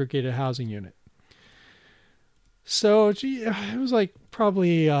the segregated housing unit. So it was like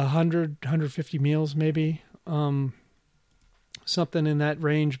probably 100, 150 meals maybe, something in that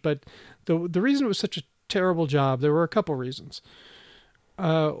range. But the reason it was such a terrible job, there were a couple reasons.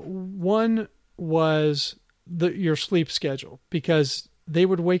 One was your sleep schedule, because they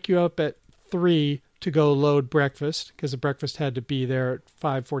would wake you up at 3 to go load breakfast, because the breakfast had to be there at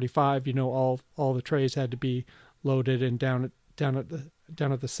 5:45. All the trays had to be loaded and down at the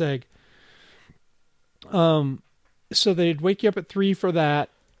seg. So they'd wake you up at 3 for that,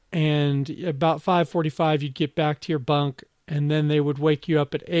 and about 5:45 you'd get back to your bunk, and then they would wake you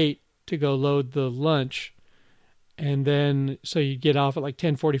up at 8 to go load the lunch, and then so you'd get off at like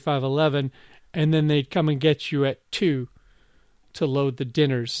 10:45, 11, and then they'd come and get you at 2 to load the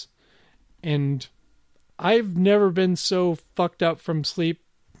dinners. And I've never been so fucked up from sleep.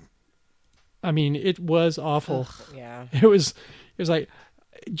 I mean, it was awful. Ugh, yeah. It was like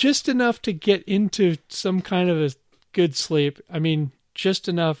just enough to get into some kind of a good sleep. I mean, just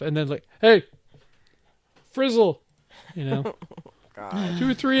enough, and then like, hey, frizzle, God.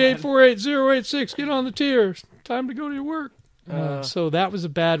 238488086, get on the tier. Time to go to your work. So that was a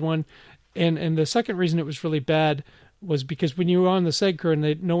bad one. And the second reason it was really bad was because when you were on the seg crew,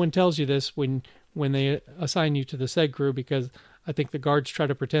 and no one tells you this when they assign you to the seg crew, because I think the guards try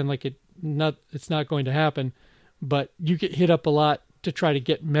to pretend like it's not going to happen, but you get hit up a lot to try to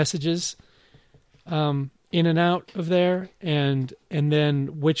get messages in and out of there, and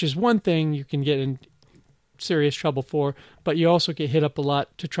then, which is one thing you can get in serious trouble for, but you also get hit up a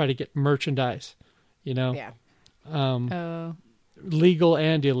lot to try to get merchandise, Yeah. Legal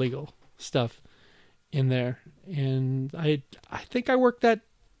and illegal stuff in there. And I think I worked that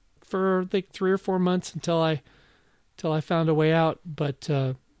for like 3 or 4 months until I found a way out, but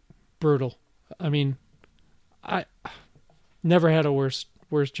brutal. I mean, I never had a worse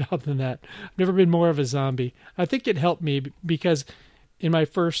job than that. I've never been more of a zombie. I think it helped me because in my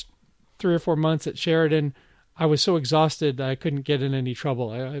first 3 or 4 months at Sheridan, I was so exhausted that I couldn't get in any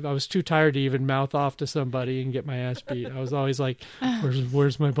trouble. I was too tired to even mouth off to somebody and get my ass beat. I was always like,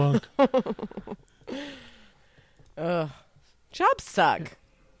 where's my bunk? Ugh. Jobs suck.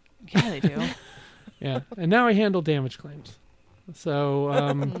 Yeah, they do. Yeah. And now I handle damage claims. So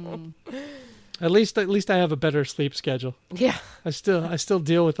at least I have a better sleep schedule. Yeah. I still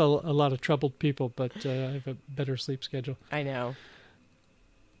deal with a lot of troubled people, but I have a better sleep schedule. I know.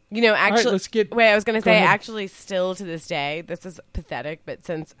 Actually, right, let's get. Wait, I was going to say, ahead. actually, still to this day, this is pathetic, but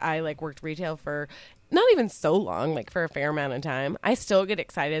since I worked retail for not even so long, like for a fair amount of time, I still get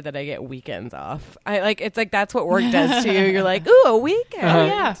excited that I get weekends off. It's like that's what work does to you. You're like, ooh, a weekend. Oh,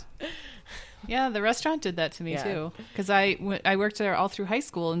 yeah. Yeah, the restaurant did that to me, Yeah. too. Because I worked there all through high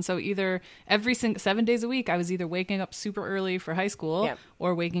school. And so either every 7 days a week, I was either waking up super early for high school Yeah.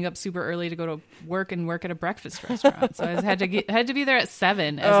 or waking up super early to go to work and work at a breakfast restaurant. So I had to be there at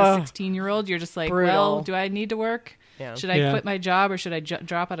 7 as a 16-year-old. You're just like, Brutal. well, do I need to work? Yeah. Should I Yeah. quit my job or should I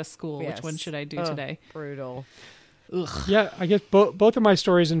drop out of school? Yes. Which one should I do Ugh, today? Brutal. Yeah, I guess both of my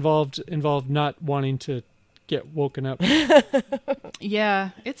stories involved not wanting to get woken up.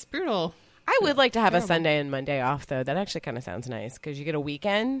 Yeah, it's brutal. I would like to have a Terrible. Sunday and Monday off, though. That actually kind of sounds nice because you get a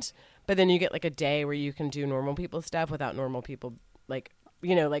weekend, but then you get like a day where you can do normal people stuff without normal people, like,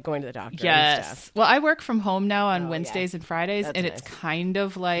 like going to the doctor and stuff. Yes. Well, I work from home now on Oh, Wednesdays yeah. and Fridays, That's and nice. it's kind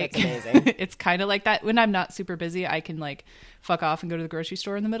of like That's amazing. it's kind of like that. When I'm not super busy, I can like fuck off and go to the grocery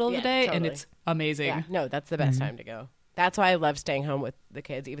store in the middle of Yeah, the day, and totally. it's amazing. Yeah, no, that's the best time to go. That's why I love staying home with the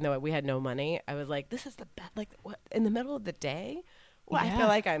kids, even though we had no money. I was like, this is the best. Like, what, in the middle of the day? Well, I Yeah. feel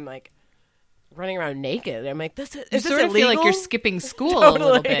like I'm like running around naked. I'm like, this is You this sort of illegal? feel like you're skipping school a little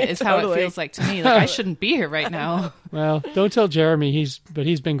Totally, bit. Is how it totally. feels like to me. Like I shouldn't be here right now. Well, don't tell Jeremy. He's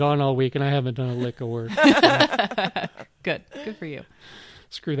been gone all week, and I haven't done a lick of work. Good for you.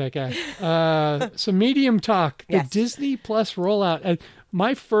 Screw that guy. Some medium talk. The Yes. Disney Plus rollout.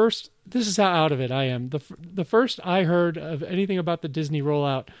 This is how out of it I am. The first I heard of anything about the Disney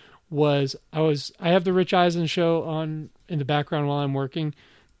rollout was I have the Rich Eisen show on in the background while I'm working,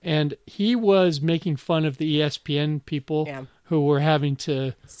 and he was making fun of the ESPN people Yeah. who were having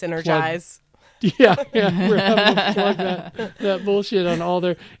to Synergize. Yeah, we're having to plug that bullshit on all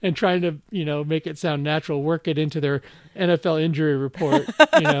their and trying to make it sound natural, work it into their NFL injury report.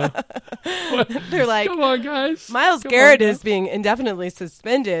 They're like, Come on, guys. Miles Come Garrett on, is being indefinitely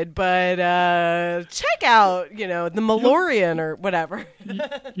suspended, but check out, the Malorian or whatever.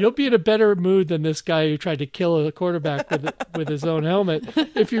 You'll be in a better mood than this guy who tried to kill a quarterback with his own helmet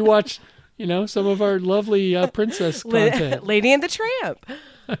if you watch, some of our lovely princess content. Lady and the Tramp.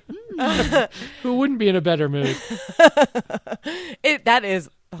 Who wouldn't be in a better mood? That is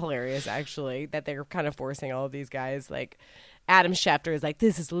hilarious, actually, that they're kind of forcing all of these guys. Like, Adam Schefter is like,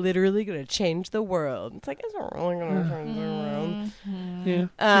 this is literally going to change the world. It's like, is it really going to change the world?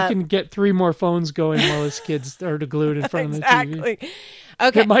 Yeah, he can get 3 more phones going while his kids are glued in front of the TV. Exactly.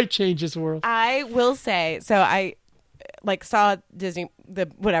 Okay. It might change his world. I will say, so I saw Disney, the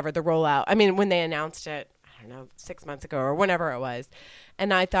rollout. I mean, when they announced it, I don't know, 6 months ago or whenever it was.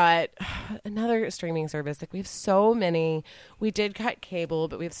 And I thought, another streaming service. Like, we have so many. We did cut cable,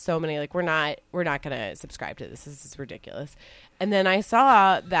 but we have so many. Like, we're not going to subscribe to this. This is ridiculous. And then I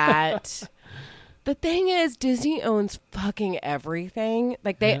saw that the thing is, Disney owns fucking everything.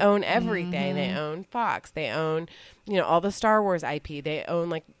 Like, they own everything. They own Fox. They own, all the Star Wars IP. They own,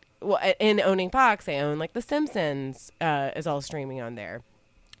 like, well, in owning Fox, they own, like, The Simpsons is all streaming on there.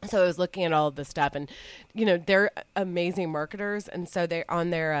 So I was looking at all of this stuff, and they're amazing marketers, and so they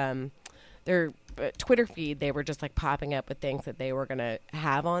on their Twitter feed, they were just like popping up with things that they were gonna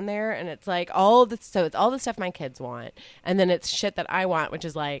have on there, and it's like it's all the stuff my kids want, and then it's shit that I want, which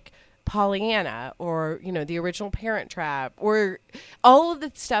is like Pollyanna or the original Parent Trap or all of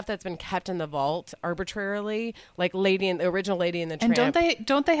the stuff that's been kept in the vault arbitrarily, like the original Lady and the And Tramp.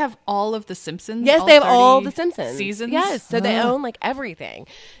 don't they have all of the Simpsons? Yes, they have all the 30 Simpsons seasons. Yes, so they own like everything.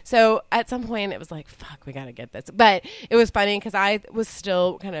 So at some point, it was like, "Fuck, we got to get this." But it was funny because I was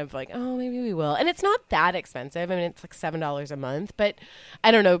still kind of like, "Oh, maybe we will." And it's not that expensive. I mean, it's like $7 a month, but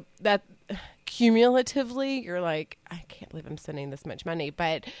I don't know that cumulatively, you're like, I can't believe I'm spending this much money.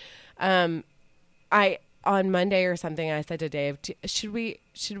 But I on Monday or something, I said to Dave, should we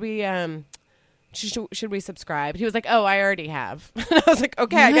subscribe? He was like, "Oh, I already have." And I was like,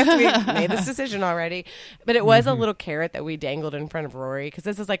 "Okay, I guess we made this decision already." But it was a little carrot that we dangled in front of Rory, because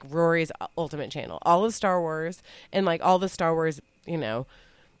this is like Rory's ultimate channel. All of Star Wars and like all the Star Wars,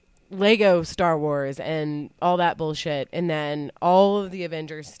 Lego Star Wars and all that bullshit. And then all of the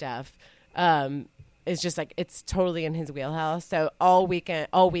Avengers stuff is just like, it's totally in his wheelhouse. So all week we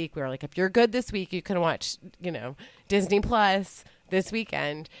were like, if you're good this week, you can watch, Disney Plus this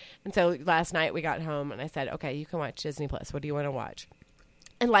weekend. And so last night we got home and I said, okay, you can watch Disney Plus. What do you want to watch?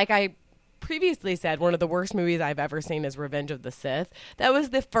 And like I previously said, one of the worst movies I've ever seen is Revenge of the Sith. That was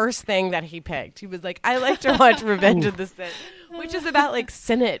the first thing that he picked. He was like, I like to watch Revenge of the Sith, which is about like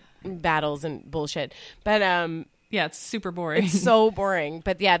Senate battles and bullshit. But yeah, it's super boring. it's so boring.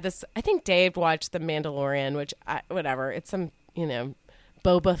 But yeah, I think Dave watched The Mandalorian, which whatever. It's some,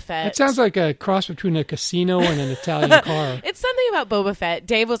 Boba Fett. It sounds like a cross between a casino and an Italian car. It's something about Boba Fett.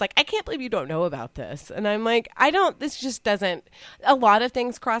 Dave was like, I can't believe you don't know about this. And I'm like, this just doesn't, a lot of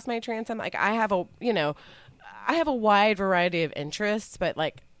things cross my transom. Like I have a wide variety of interests, but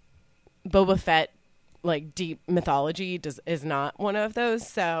like Boba Fett, like deep mythology is not one of those.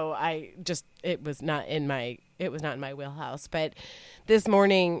 So it was not in my wheelhouse. But this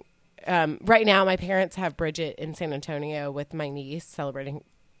morning, right now, my parents have Bridget in San Antonio with my niece celebrating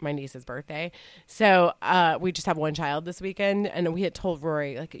my niece's birthday. So we just have one child this weekend. And we had told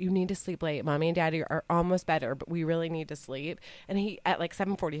Rory, like, you need to sleep late. Mommy and Daddy are almost better, but we really need to sleep. And at like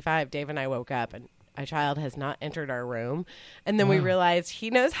 7:45, Dave and I woke up and a child has not entered our room. And then we realized he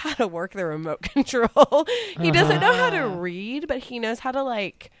knows how to work the remote control. He doesn't know how to read, but he knows how to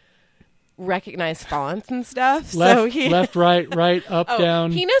like recognize fonts and stuff. Left, right, up,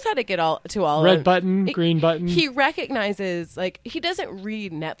 down. He knows how to get all red button, green button. He recognizes, like, he doesn't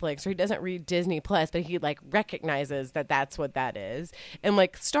read Netflix or he doesn't read Disney Plus, but he like recognizes that that's what that is. And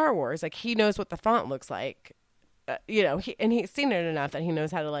like Star Wars, like he knows what the font looks like, and he's seen it enough that he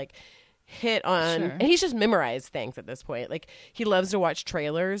knows how to like hit on, Sure. and he's just memorized things at this point. Like he loves to watch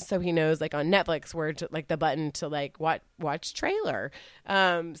trailers, so he knows like on Netflix where to like the button to like watch trailer.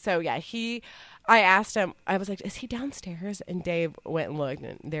 So yeah, I asked him, I was like, is he downstairs? And Dave went and looked,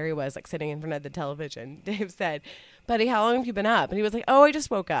 and there he was, like sitting in front of the television. Dave said, buddy, how long have you been up? And he was like, oh, I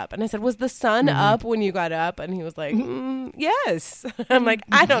just woke up. And I said, was the sun up when you got up? And he was like, yes. I'm like,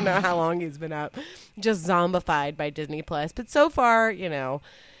 I don't know how long he's been up, just zombified by Disney Plus. But so far,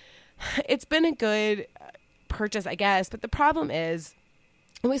 it's been a good purchase, I guess. But the problem is,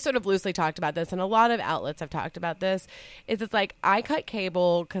 and we sort of loosely talked about this, and a lot of outlets have talked about this, is it's like I cut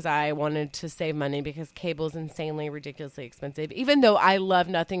cable because I wanted to save money because cable is insanely, ridiculously expensive, even though I love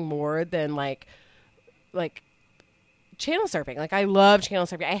nothing more than like channel surfing. Like I love channel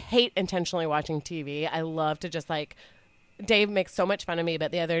surfing. I hate intentionally watching TV. I love to just like, Dave makes so much fun of me,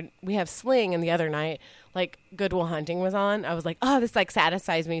 but we have Sling, and the other night, like Good Will Hunting was on. I was like, oh, this like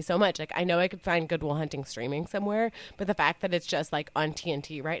satisfies me so much. Like I know I could find Good Will Hunting streaming somewhere, but the fact that it's just like on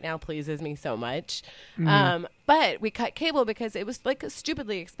TNT right now pleases me so much. But we cut cable because it was like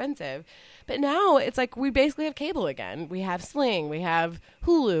stupidly expensive. But now it's like we basically have cable again. We have Sling, we have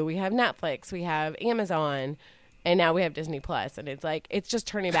Hulu, we have Netflix, we have Amazon. And now we have Disney Plus, and it's like it's just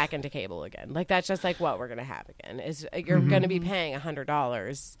turning back into cable again. Like that's just like what we're gonna have again. Is you're gonna be paying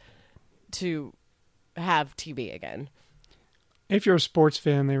 $100 to have TV again. If you're a sports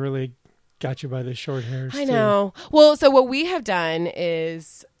fan, they really got you by the short hairs. I know. Well, so what we have done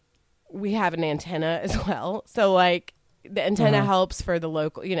is we have an antenna as well. So like the antenna helps for the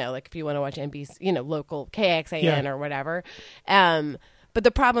local, like if you want to watch NBC, local KXAN or whatever. But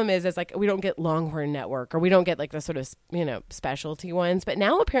the problem is like we don't get Longhorn Network, or we don't get like the sort of, specialty ones. But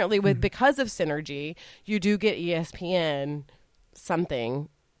now apparently because of Synergy, you do get ESPN something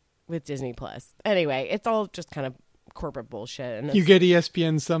with Disney Plus. Anyway, it's all just kind of corporate bullshit. And you get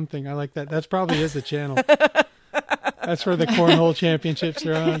ESPN something. I like that. That probably is a channel. That's where the cornhole championships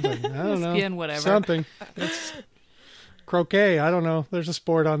are on. But I don't know. ESPN whatever. Something. It's croquet. I don't know. There's a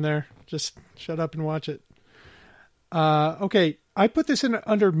sport on there. Just shut up and watch it. Okay. I put this in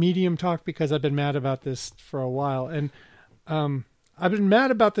under medium talk because I've been mad about this for a while. And I've been mad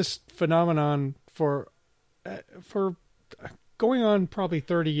about this phenomenon for going on probably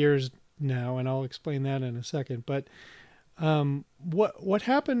 30 years now, and I'll explain that in a second. But what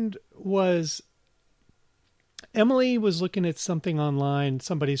happened was Emily was looking at something online,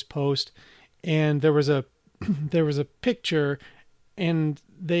 somebody's post, and there was a picture, and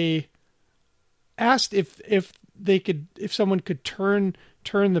they asked if someone could turn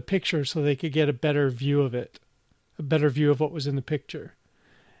the picture so they could get a better view of it, a better view of what was in the picture.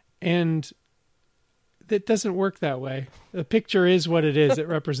 And it doesn't work that way. The picture is what it is. It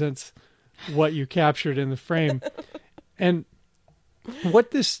represents what you captured in the frame. And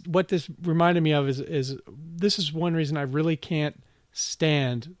what this reminded me of is this is one reason I really can't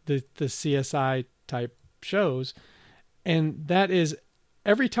stand the CSI type shows. And that is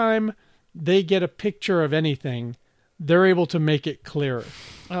every time they get a picture of anything, they're able to make it clearer.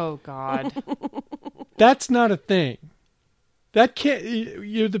 Oh God. That's not a thing. That can't,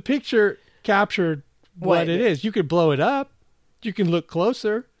 the picture captured what it is. You could blow it up. You can look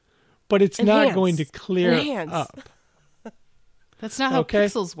closer, but it's not going to clear up. That's not how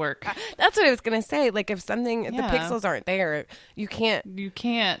pixels work. That's what I was going to say. Like if the pixels aren't there, you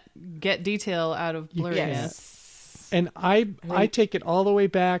can't get detail out of blurriness. Yes. And I take it all the way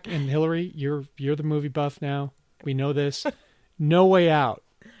back. And Hillary, you're the movie buff now. We know this. No Way Out.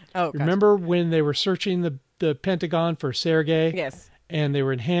 Oh, remember when they were searching the Pentagon for Sergei? Yes. and they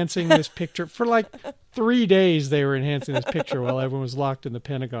were enhancing this picture for like 3 days. They were enhancing this picture while everyone was locked in the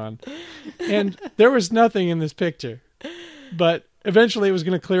Pentagon, and there was nothing in this picture. But eventually, it was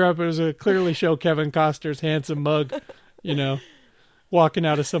going to clear up. It was going to clearly show Kevin Costner's handsome mug, walking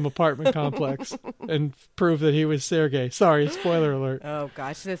out of some apartment complex, and prove that he was Sergei. Sorry, spoiler alert. Oh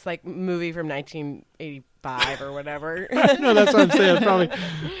gosh, this like movie from 1985 or whatever. No, that's what I'm saying. Probably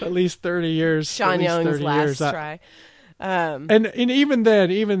at least 30 years. Sean Young's last try. And even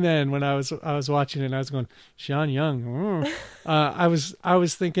then, when I was watching it, and I was going, Sean Young. I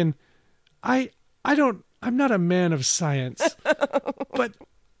was thinking, I'm not a man of science, but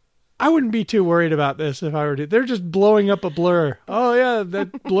I wouldn't be too worried about this if I were to. They're just blowing up a blur. Oh yeah,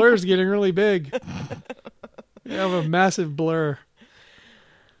 that blur's getting really big. You have a massive blur.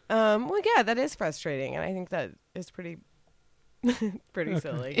 Well, yeah, that is frustrating, and I think that is pretty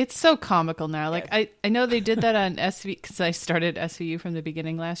silly. It's so comical now. Yes. Like I know they did that on SV because I started SVU from the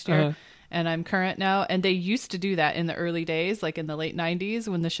beginning last year, and I'm current now. And they used to do that in the early days, like in the late '90s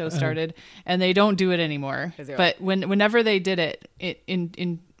when the show started, and they don't do it anymore. But whenever they did it,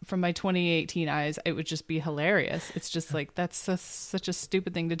 in from my 2018 eyes, it would just be hilarious. It's just like, that's such a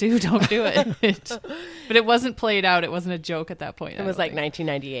stupid thing to do. Don't do it. But it wasn't played out. It wasn't a joke at that point. It was like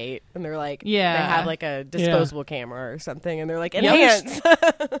 1998, and they're like, yeah, they have like a disposable camera or something, and they're like, enhance.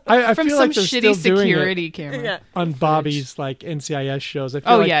 I from feel some like they're shitty still doing security it camera on Bobby's like NCIS shows. I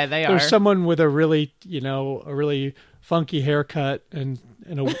feel like they are. There's someone with a really, a really funky haircut and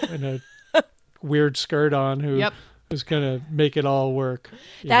a weird skirt on who. Was gonna make it all work.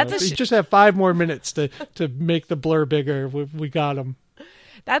 You just have 5 more minutes to make the blur bigger. We got them.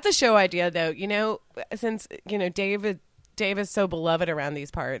 That's a show idea, though. Since Dave is so beloved around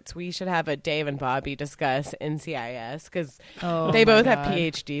these parts, we should have a Dave and Bobby discuss NCIS because they both have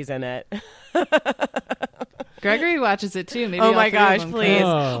PhDs in it. Gregory watches it too. Maybe oh my gosh, please!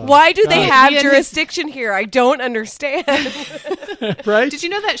 Oh, why do they have jurisdiction here? I don't understand. Right? Did you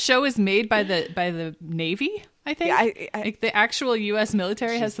know that show is made by the Navy? I think like the actual U.S.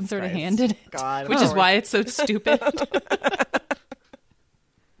 military has some sort of hand in it, which is why it's so stupid.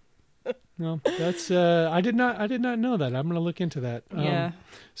 No, that's I did not know that. I'm going to look into that. Yeah.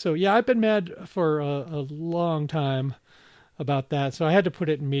 So yeah, I've been mad for a long time about that. So I had to put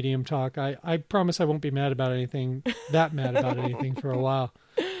it in medium talk. I promise I won't be mad about anything for a while.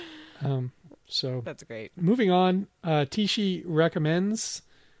 So that's great. Moving on, Tishi recommends.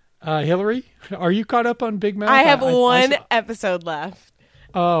 Hillary, are you caught up on Big Mouth? I have one episode left.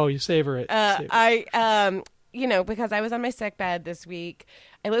 Oh, you savor it. Because I was on my sick bed this week,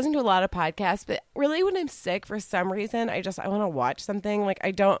 I listen to a lot of podcasts, but really when I'm sick, for some reason, I want to watch something. Like I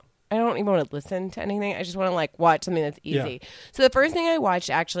don't even want to listen to anything. I just want to like watch something that's easy. Yeah. So the first thing I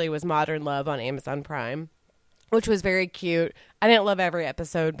watched actually was Modern Love on Amazon Prime, which was very cute. I didn't love every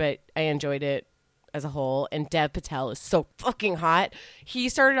episode, but I enjoyed it as a whole. And Dev Patel is so fucking hot. He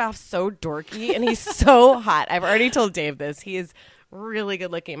started off so dorky and he's so hot. I've already told Dave this. He is really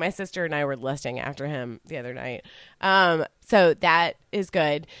good looking. My sister and I were lusting after him the other night. So that is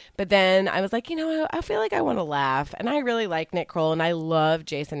good. But then I was like, I feel like I want to laugh. And I really like Nick Kroll and I love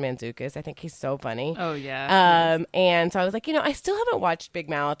Jason Mantzoukas. I think he's so funny. Oh, yeah. And so I was like, I still haven't watched Big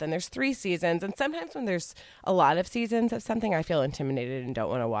Mouth and there's 3 seasons. And sometimes when there's a lot of seasons of something, I feel intimidated and don't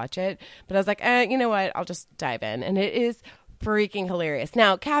want to watch it. But I was like, you know what? I'll just dive in. And it is freaking hilarious.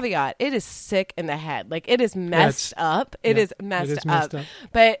 Now, caveat, it is sick in the head. Like, it is messed up. It is messed up.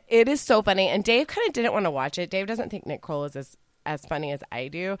 But it is so funny. And Dave kind of didn't want to watch it. Dave doesn't think Nick Kroll is as funny as I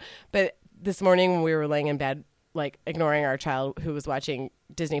do. But this morning when we were laying in bed, like, ignoring our child who was watching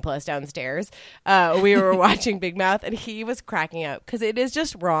Disney Plus downstairs, we were watching Big Mouth, and he was cracking up because it is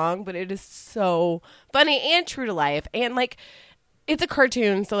just wrong, but it is so funny and true to life. And, like, it's a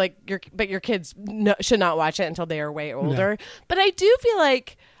cartoon, so like your kids should not watch it until they are way older. No. But I do feel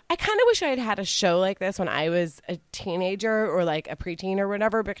like I kind of wish I had had a show like this when I was a teenager or like a preteen or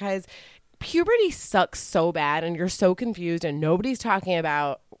whatever, because puberty sucks so bad and you're so confused and nobody's talking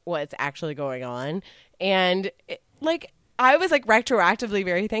about what's actually going on. And I was like retroactively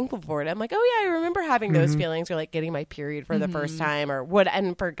very thankful for it. I'm like, oh yeah, I remember having those feelings, or like getting my period for the first time, or what.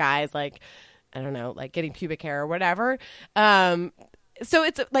 And for guys, like, I don't know, like getting pubic hair or whatever. So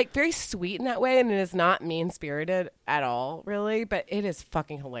it's like very sweet in that way, and it is not mean-spirited at all, really, but it is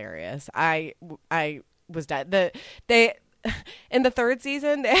fucking hilarious. I was dead. They in the 3rd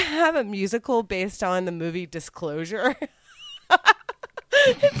season, they have a musical based on the movie Disclosure.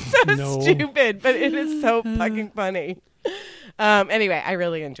 It's so stupid, but it is so fucking funny. Anyway, I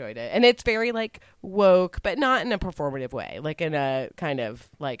really enjoyed it. And it's very like woke, but not in a performative way, like in a kind of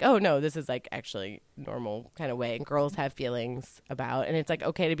like, oh no, this is like actually normal kind of way. And girls have feelings about, and it's like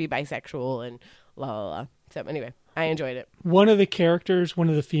okay to be bisexual and la la la. So anyway, I enjoyed it. One of the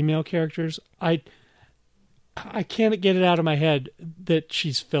female characters, I can't get it out of my head that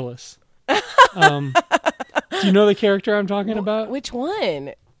she's Phyllis. Do you know the character I'm talking about? Which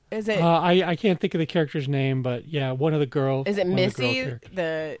one? Is it? I can't think of the character's name, but yeah, one of the girls. Is it Missy?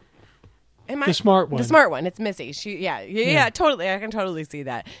 The smart one. The smart one. It's Missy. Yeah, totally. I can totally see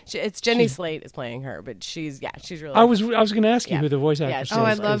that. It's Jenny Slate is playing her, but she's really. I was going to ask you who the voice actress is. Oh,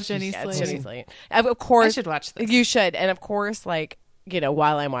 I love Jenny Slate. Jenny Slate. Of course, I should watch this. You should, and of course, like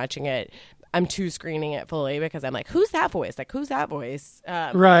while I'm watching it, I'm screening it fully because I'm like, who's that voice? Like, who's that voice?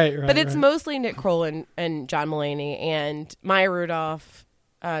 Right. But it's mostly Nick Kroll and John Mulaney and Maya Rudolph.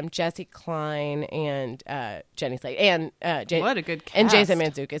 Jesse Klein and Jenny Slate and what a good cast. And Jason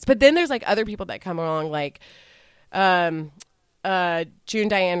Mantzoukas. But then there's like other people that come along, like June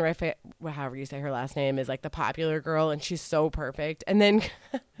Diane Raphael, however you say her last name, is like the popular girl, and she's so perfect. And then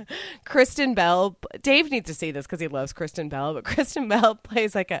Kristen Bell. Dave needs to see this because he loves Kristen Bell, but Kristen Bell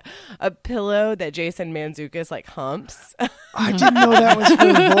plays like a pillow that Jason Mantzoukas like humps. I didn't know that was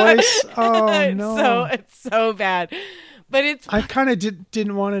her voice. Oh no, it's so bad. But I kind of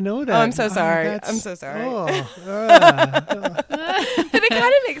didn't want to know that. Oh, I'm so sorry. I'm so sorry. But it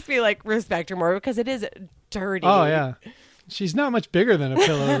kind of makes me like respect her more because it is dirty. Oh yeah, she's not much bigger than a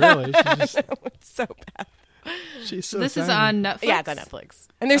pillow, really. She's just, it's so bad. She's so. This tiny. is on Netflix. Yeah, it's on Netflix,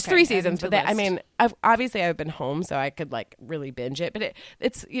 and there's 3 seasons. But I mean, I've been home, so I could like really binge it. But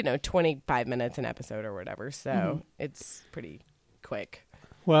it's 25 minutes an episode or whatever, so it's pretty quick.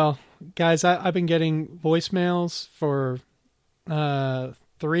 Well, guys, I've been getting voicemails for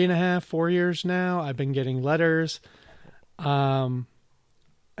 3.5, 4 years now. I've been getting letters, and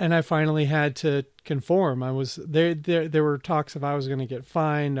I finally had to conform. I was there were talks of I was going to get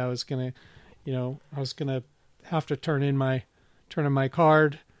fined. I was going to have to turn in my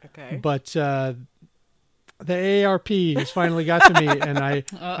card. Okay. But the AARP has finally got to me, and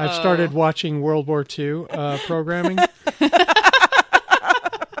I've started watching World War II programming.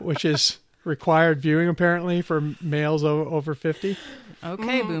 Which is required viewing apparently for males over 50.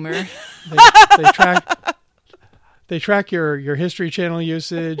 Okay, boomer. They track your History Channel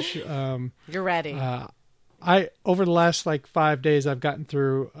usage. You're ready. Over the last 5 days, I've gotten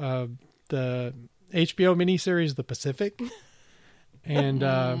through the HBO miniseries The Pacific,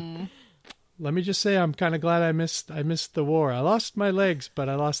 and let me just say I'm kind of glad I missed the war. I lost my legs, but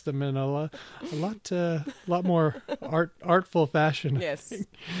I lost them in a lot more artful fashion. Yes.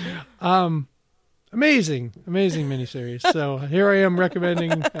 Amazing miniseries. So here I am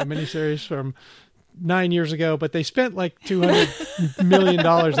recommending a miniseries from 9 years ago, but they spent like $200 million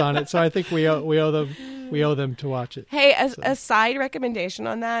on it. So I think we owe them to watch it. Hey, a side recommendation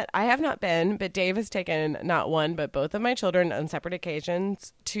on that, I have not been, but Dave has taken not one, but both of my children on separate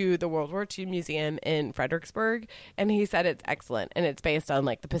occasions to the World War II Museum in Fredericksburg, and he said it's excellent, and it's based on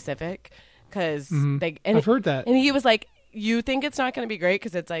like the Pacific, because I've heard that. And he was like, you think it's not going to be great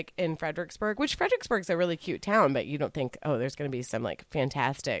because it's like in Fredericksburg, which Fredericksburg's a really cute town, but you don't think, oh, there's going to be some like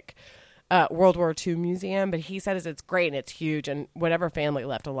fantastic World War II museum, but he says it's great and it's huge, and whatever family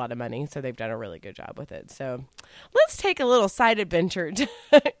left a lot of money, so they've done a really good job with it. So let's take a little side adventure to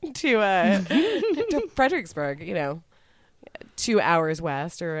Fredericksburg, 2 hours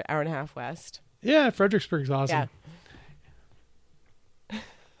west or an hour and a half west. Yeah, Fredericksburg's awesome. Yeah.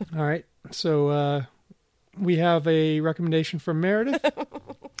 All right, so we have a recommendation from Meredith.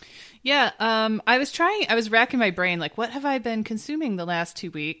 Yeah, I was racking my brain, like, what have I been consuming the last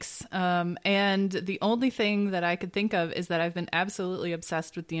 2 weeks? And the only thing that I could think of is that I've been absolutely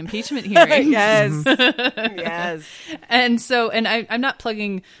obsessed with the impeachment hearings. Yes. Yes. And so, and I'm not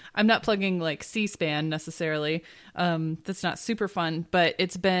plugging like C-SPAN necessarily. That's not super fun, but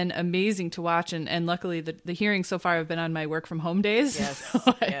it's been amazing to watch. And luckily the hearings so far have been on my work from home days. Yes. So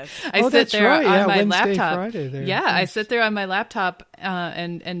Yes. I sit there on my Wednesday, laptop. Friday there. Yeah. Yes. I sit there on my laptop,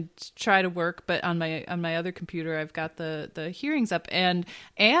 and try to work, but on my other computer, I've got the hearings up, and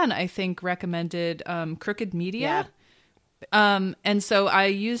Anne, I think, recommended, Crooked Media. Yeah. And so I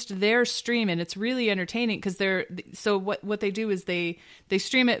used their stream, and it's really entertaining because what they do is they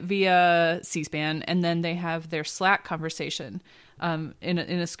stream it via C-SPAN, and then they have their Slack conversation in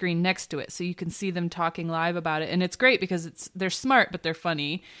a screen next to it, so you can see them talking live about it, and it's great because they're smart but they're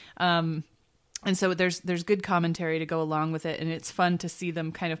funny. And so there's good commentary to go along with it, and it's fun to see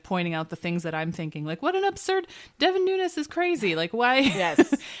them kind of pointing out the things that I'm thinking, like, what an absurd, Devin Nunes is crazy. Like, why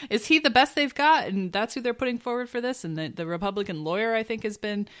Yes. is he the best they've got? And that's who they're putting forward for this. And the Republican lawyer, I think, has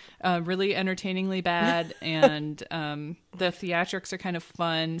been really entertainingly bad, and the theatrics are kind of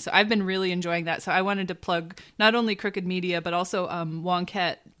fun. So I've been really enjoying that. So I wanted to plug not only Crooked Media, but also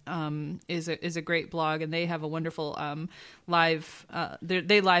Wonkette is a great blog, and they have a wonderful live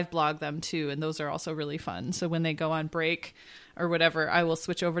they live blog them too, and those are also really fun. So when they go on break or whatever, I will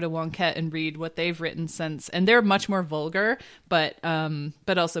switch over to Wonkette and read what they've written since, and they're much more vulgar, but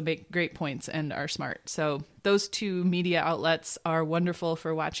also make great points and are smart. So those two media outlets are wonderful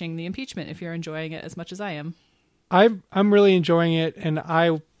for watching the impeachment if you're enjoying it as much as I am. I'm really enjoying it, and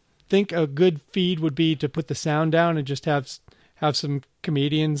I think a good feed would be to put the sound down and just have some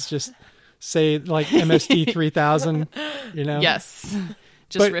comedians just say like MST 3000, you know? Yes.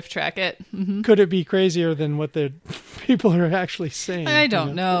 Just But riff track it. Mm-hmm. Could it be crazier than what the people are actually saying? I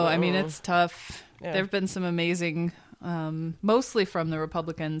don't know. I mean, it's tough. Yeah. There have been some amazing, mostly from the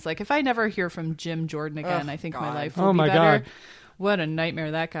Republicans. Like, if I never hear from Jim Jordan again, I think my life will be better. God. What a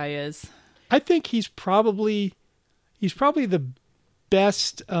nightmare that guy is. I think he's probably the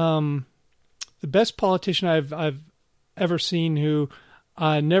best politician I've ever seen who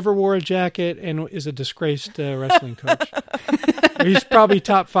never wore a jacket and is a disgraced wrestling coach. He's probably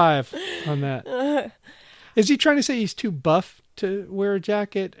top 5 on that. Is he trying to say he's too buff to wear a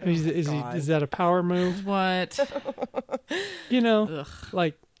jacket? Is that a power move? What? You know,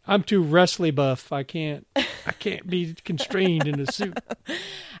 like, I'm too wrestly buff. I can't be constrained in a suit.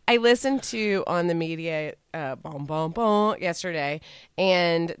 I listened to on the media Bon Bon Bon yesterday,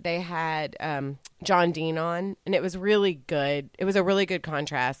 and they had John Dean on, and it was really good. It was a really good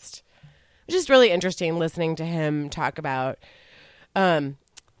contrast. It was just really interesting listening to him talk about,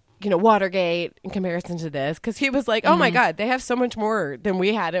 Watergate in comparison to this, because he was like, "Oh my God, they have so much more than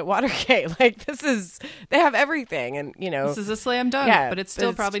we had at Watergate. Like, they have everything, and This is a slam dunk, but it's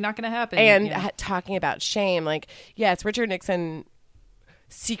still probably not going to happen." And talking about shame, like, yes, Richard Nixon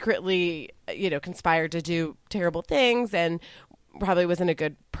secretly, conspired to do terrible things and probably wasn't a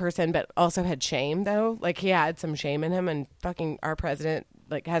good person, but also had shame, though. Like, he had some shame in him, and fucking our president,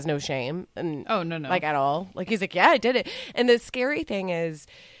 like, has no shame. And oh, no. Like, at all. Like, he's like, yeah, I did it. And the scary thing is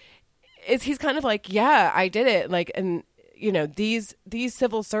he's kind of like, yeah, I did it. Like, and, these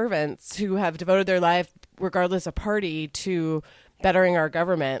civil servants who have devoted their life, regardless of party, to bettering our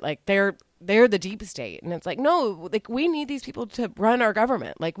government, like, they're the deep state. And it's like, no, like, we need these people to run our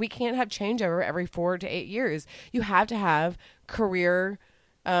government. Like, we can't have changeover every 4 to 8 years. You have to have career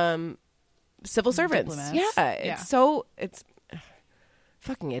civil servants. Diplomats. Yeah. It's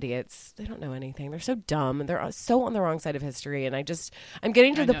fucking idiots. They don't know anything. They're so dumb, and they're so on the wrong side of history. And I'm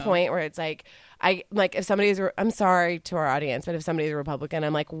getting to the point where it's like, if somebody's, I'm sorry to our audience, but if somebody's a Republican,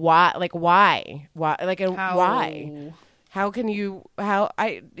 I'm like, why? Like, why? Like, and why? How can you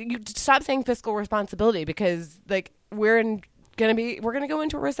stop saying fiscal responsibility, because, like, we're going to go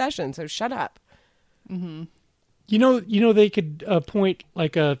into a recession. So shut up. Mm-hmm. They could appoint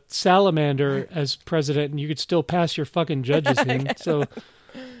like a salamander as president, and you could still pass your fucking judges in. So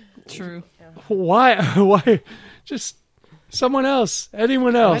true. Why? Just someone else,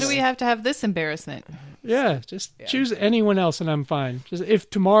 anyone else. Why do we have to have this embarrassment? Yeah, just choose anyone else, and I'm fine. Just if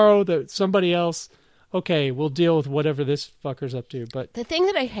tomorrow somebody else. Okay, we'll deal with whatever this fucker's up to. But the thing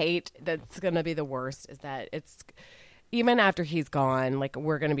that I hate that's going to be the worst is that it's, even after he's gone, like,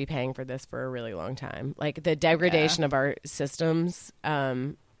 we're going to be paying for this for a really long time. Like, the degradation of our systems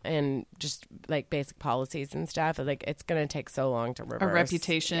and just, like, basic policies and stuff. Like, it's going to take so long to reverse. Our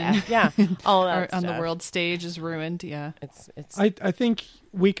reputation. Yeah. All that on the world stage is ruined. Yeah. It's. I think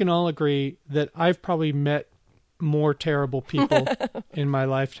we can all agree that I've probably met more terrible people in my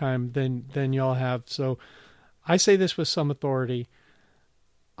lifetime than y'all have. So I say this with some authority.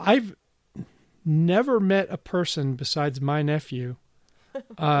 I've never met a person besides my nephew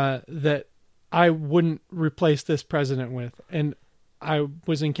that I wouldn't replace this president with. And I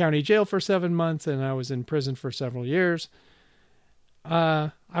was in county jail for 7 months, and I was in prison for several years.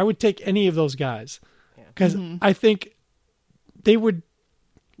 I would take any of those guys, because I think they would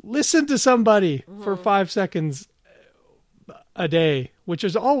listen to somebody for 5 seconds a day, which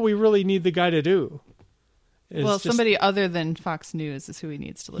is all we really need the guy to do. Well, somebody other than Fox News is who he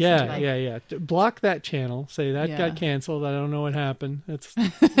needs to listen to. Yeah. Block that channel. Say that got canceled. I don't know what happened.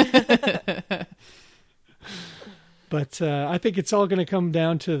 But I think it's all going to come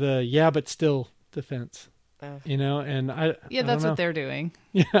down to the but still defense. And I that's what they're doing.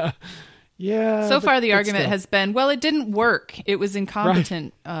 Yeah. Yeah. So far, the but argument still. has been, well, it didn't work. It was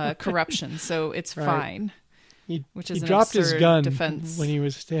incompetent corruption, so it's Right. fine. Which is he an dropped his absurd gun defense. when he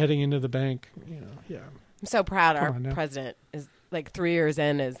was heading into the bank. Yeah. I'm so proud Come our on now. president is like 3 years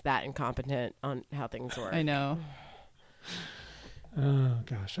in is that incompetent on how things work. I know. Oh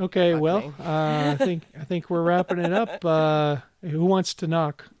gosh. Okay. Fuck Well, me. I think we're wrapping it up. Who wants to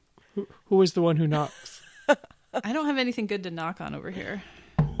knock? Who is the one who knocks? I don't have anything good to knock on over here.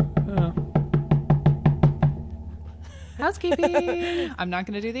 Housekeeping. I'm not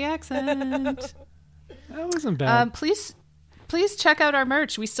going to do the accent. That wasn't bad. Please check out our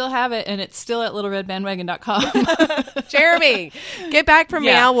merch. We still have it, and it's still at littleredbandwagon.com. Jeremy, get back from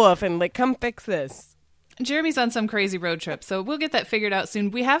Yeah. Meow Wolf and like come fix this. Jeremy's on some crazy road trip, so we'll get that figured out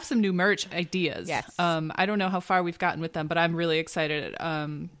soon. We have some new merch ideas. Yes. I don't know how far we've gotten with them, but I'm really excited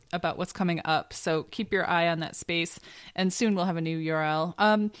about what's coming up. So keep your eye on that space, and soon we'll have a new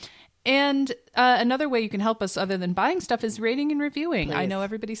URL. And another way you can help us other than buying stuff is rating and reviewing. Please. I know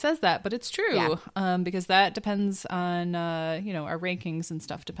everybody says that, but it's true. Yeah. Because that depends on, our rankings and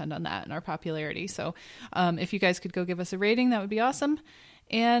stuff depend on that and our popularity. So if you guys could go give us a rating, that would be awesome.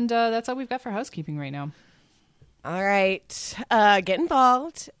 And that's all we've got for housekeeping right now. All right. Get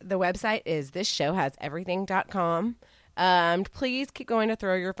involved. The website is thisshowhaseverything.com. Please keep going to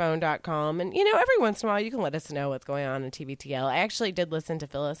throwyourphone.com. And, every once in a while you can let us know what's going on in TBTL. I actually did listen to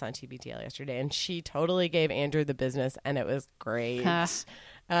Phyllis on TBTL yesterday, and she totally gave Andrew the business, and it was great.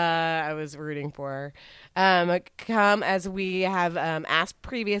 I was rooting for her. Come, as we have asked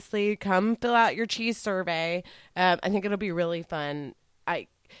previously, come fill out your cheese survey. I think it'll be really fun. I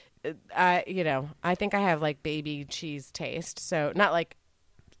think I have like baby cheese taste. So not like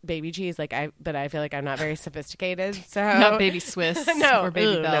baby cheese, but I feel like I'm not very sophisticated. So Not Baby Swiss no, or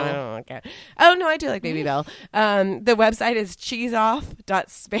Baby Ooh, Bell. No, I don't like it. Oh no, I do like Baby Bell. The website is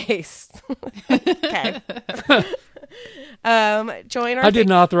cheeseoff.space. Okay. Join our I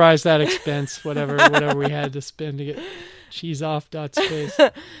didn't authorize that expense. Whatever we had to spend to get cheese off. Space.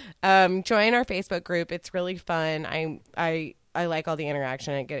 Join our Facebook group. It's really fun. I like all the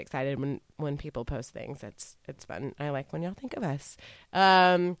interaction. I get excited when people post things. It's fun. I like when y'all think of us.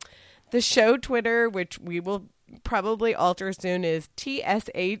 The show Twitter, which we will probably alter soon, is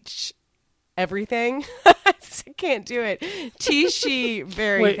TSH everything. I can't do it. T-she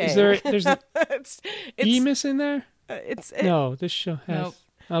very Wait, thing. there's an it's Emis in there? it's No, this show has. Nope.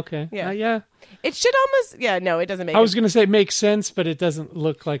 Okay. Yeah. Yeah. it should almost no, it doesn't make I was going to say it makes sense, but it doesn't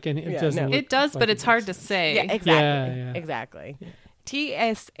look like any. It Yeah, doesn't. no. look It does, like but it's it hard does. to say. yeah, exactly. Yeah. Exactly.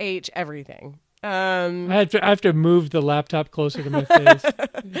 TSH everything. I have to move the laptop closer to my face.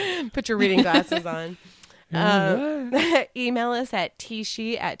 Put your reading glasses on. What? Email us at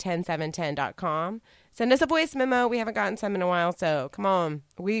tshi@10710.com. Send us a voice memo. We haven't gotten some in a while, so come on.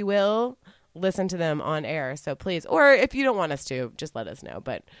 We will listen to them on air. So please, or if you don't want us to, just let us know.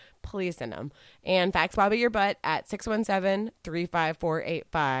 But please send them. And fax Bobby your butt at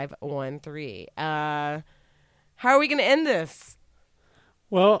 617-354-8513. How are we going to end this?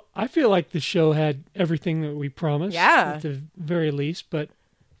 Well, I feel like the show had everything that we promised. Yeah. At the very least. But,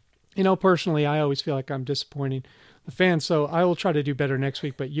 personally, I always feel like I'm disappointing the fans. So I will try to do better next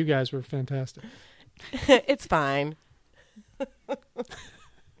week. But you guys were fantastic. It's fine.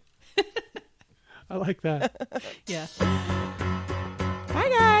 I like that. Yeah. Bye,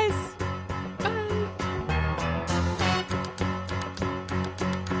 guys.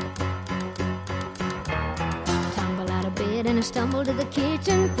 Tumble out of bed and I stumble to the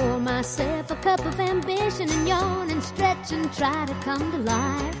kitchen. Pour myself a cup of ambition and yawn and stretch and try to come to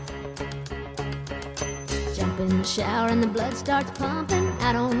life. Jump in the shower and the blood starts pumping.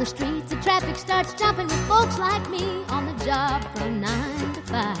 Out on the streets the traffic starts jumping with folks like me on the job from 9 to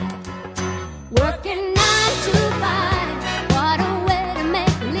 5. Working 9 to 5. What a way to make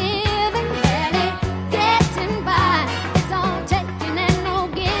a living. Barely getting by. It's all taking and no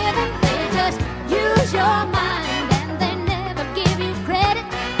giving. They just use your mind and they never give you credit.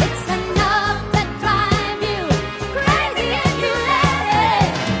 It's enough to drive you crazy if you let it.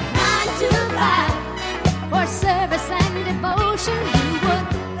 9 to 5 for service and devotion. You would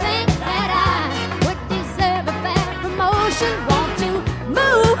think that I would deserve a fair promotion. Want to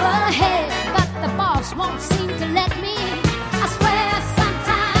move ahead, but the boss won't seem to let me. I swear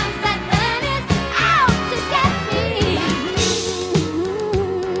sometimes that man is out to get me.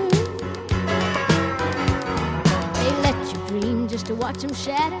 They let you dream just to watch him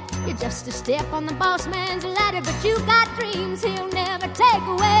shatter. You're just a step on the boss man's ladder, but you got dreams he'll never take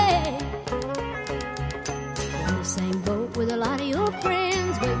away. You're in the same boat with a lot of your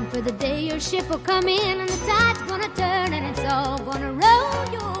friends, waiting for the day your ship will come in and the tide's gonna turn and it's all gonna roll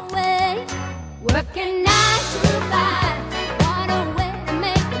your way. Working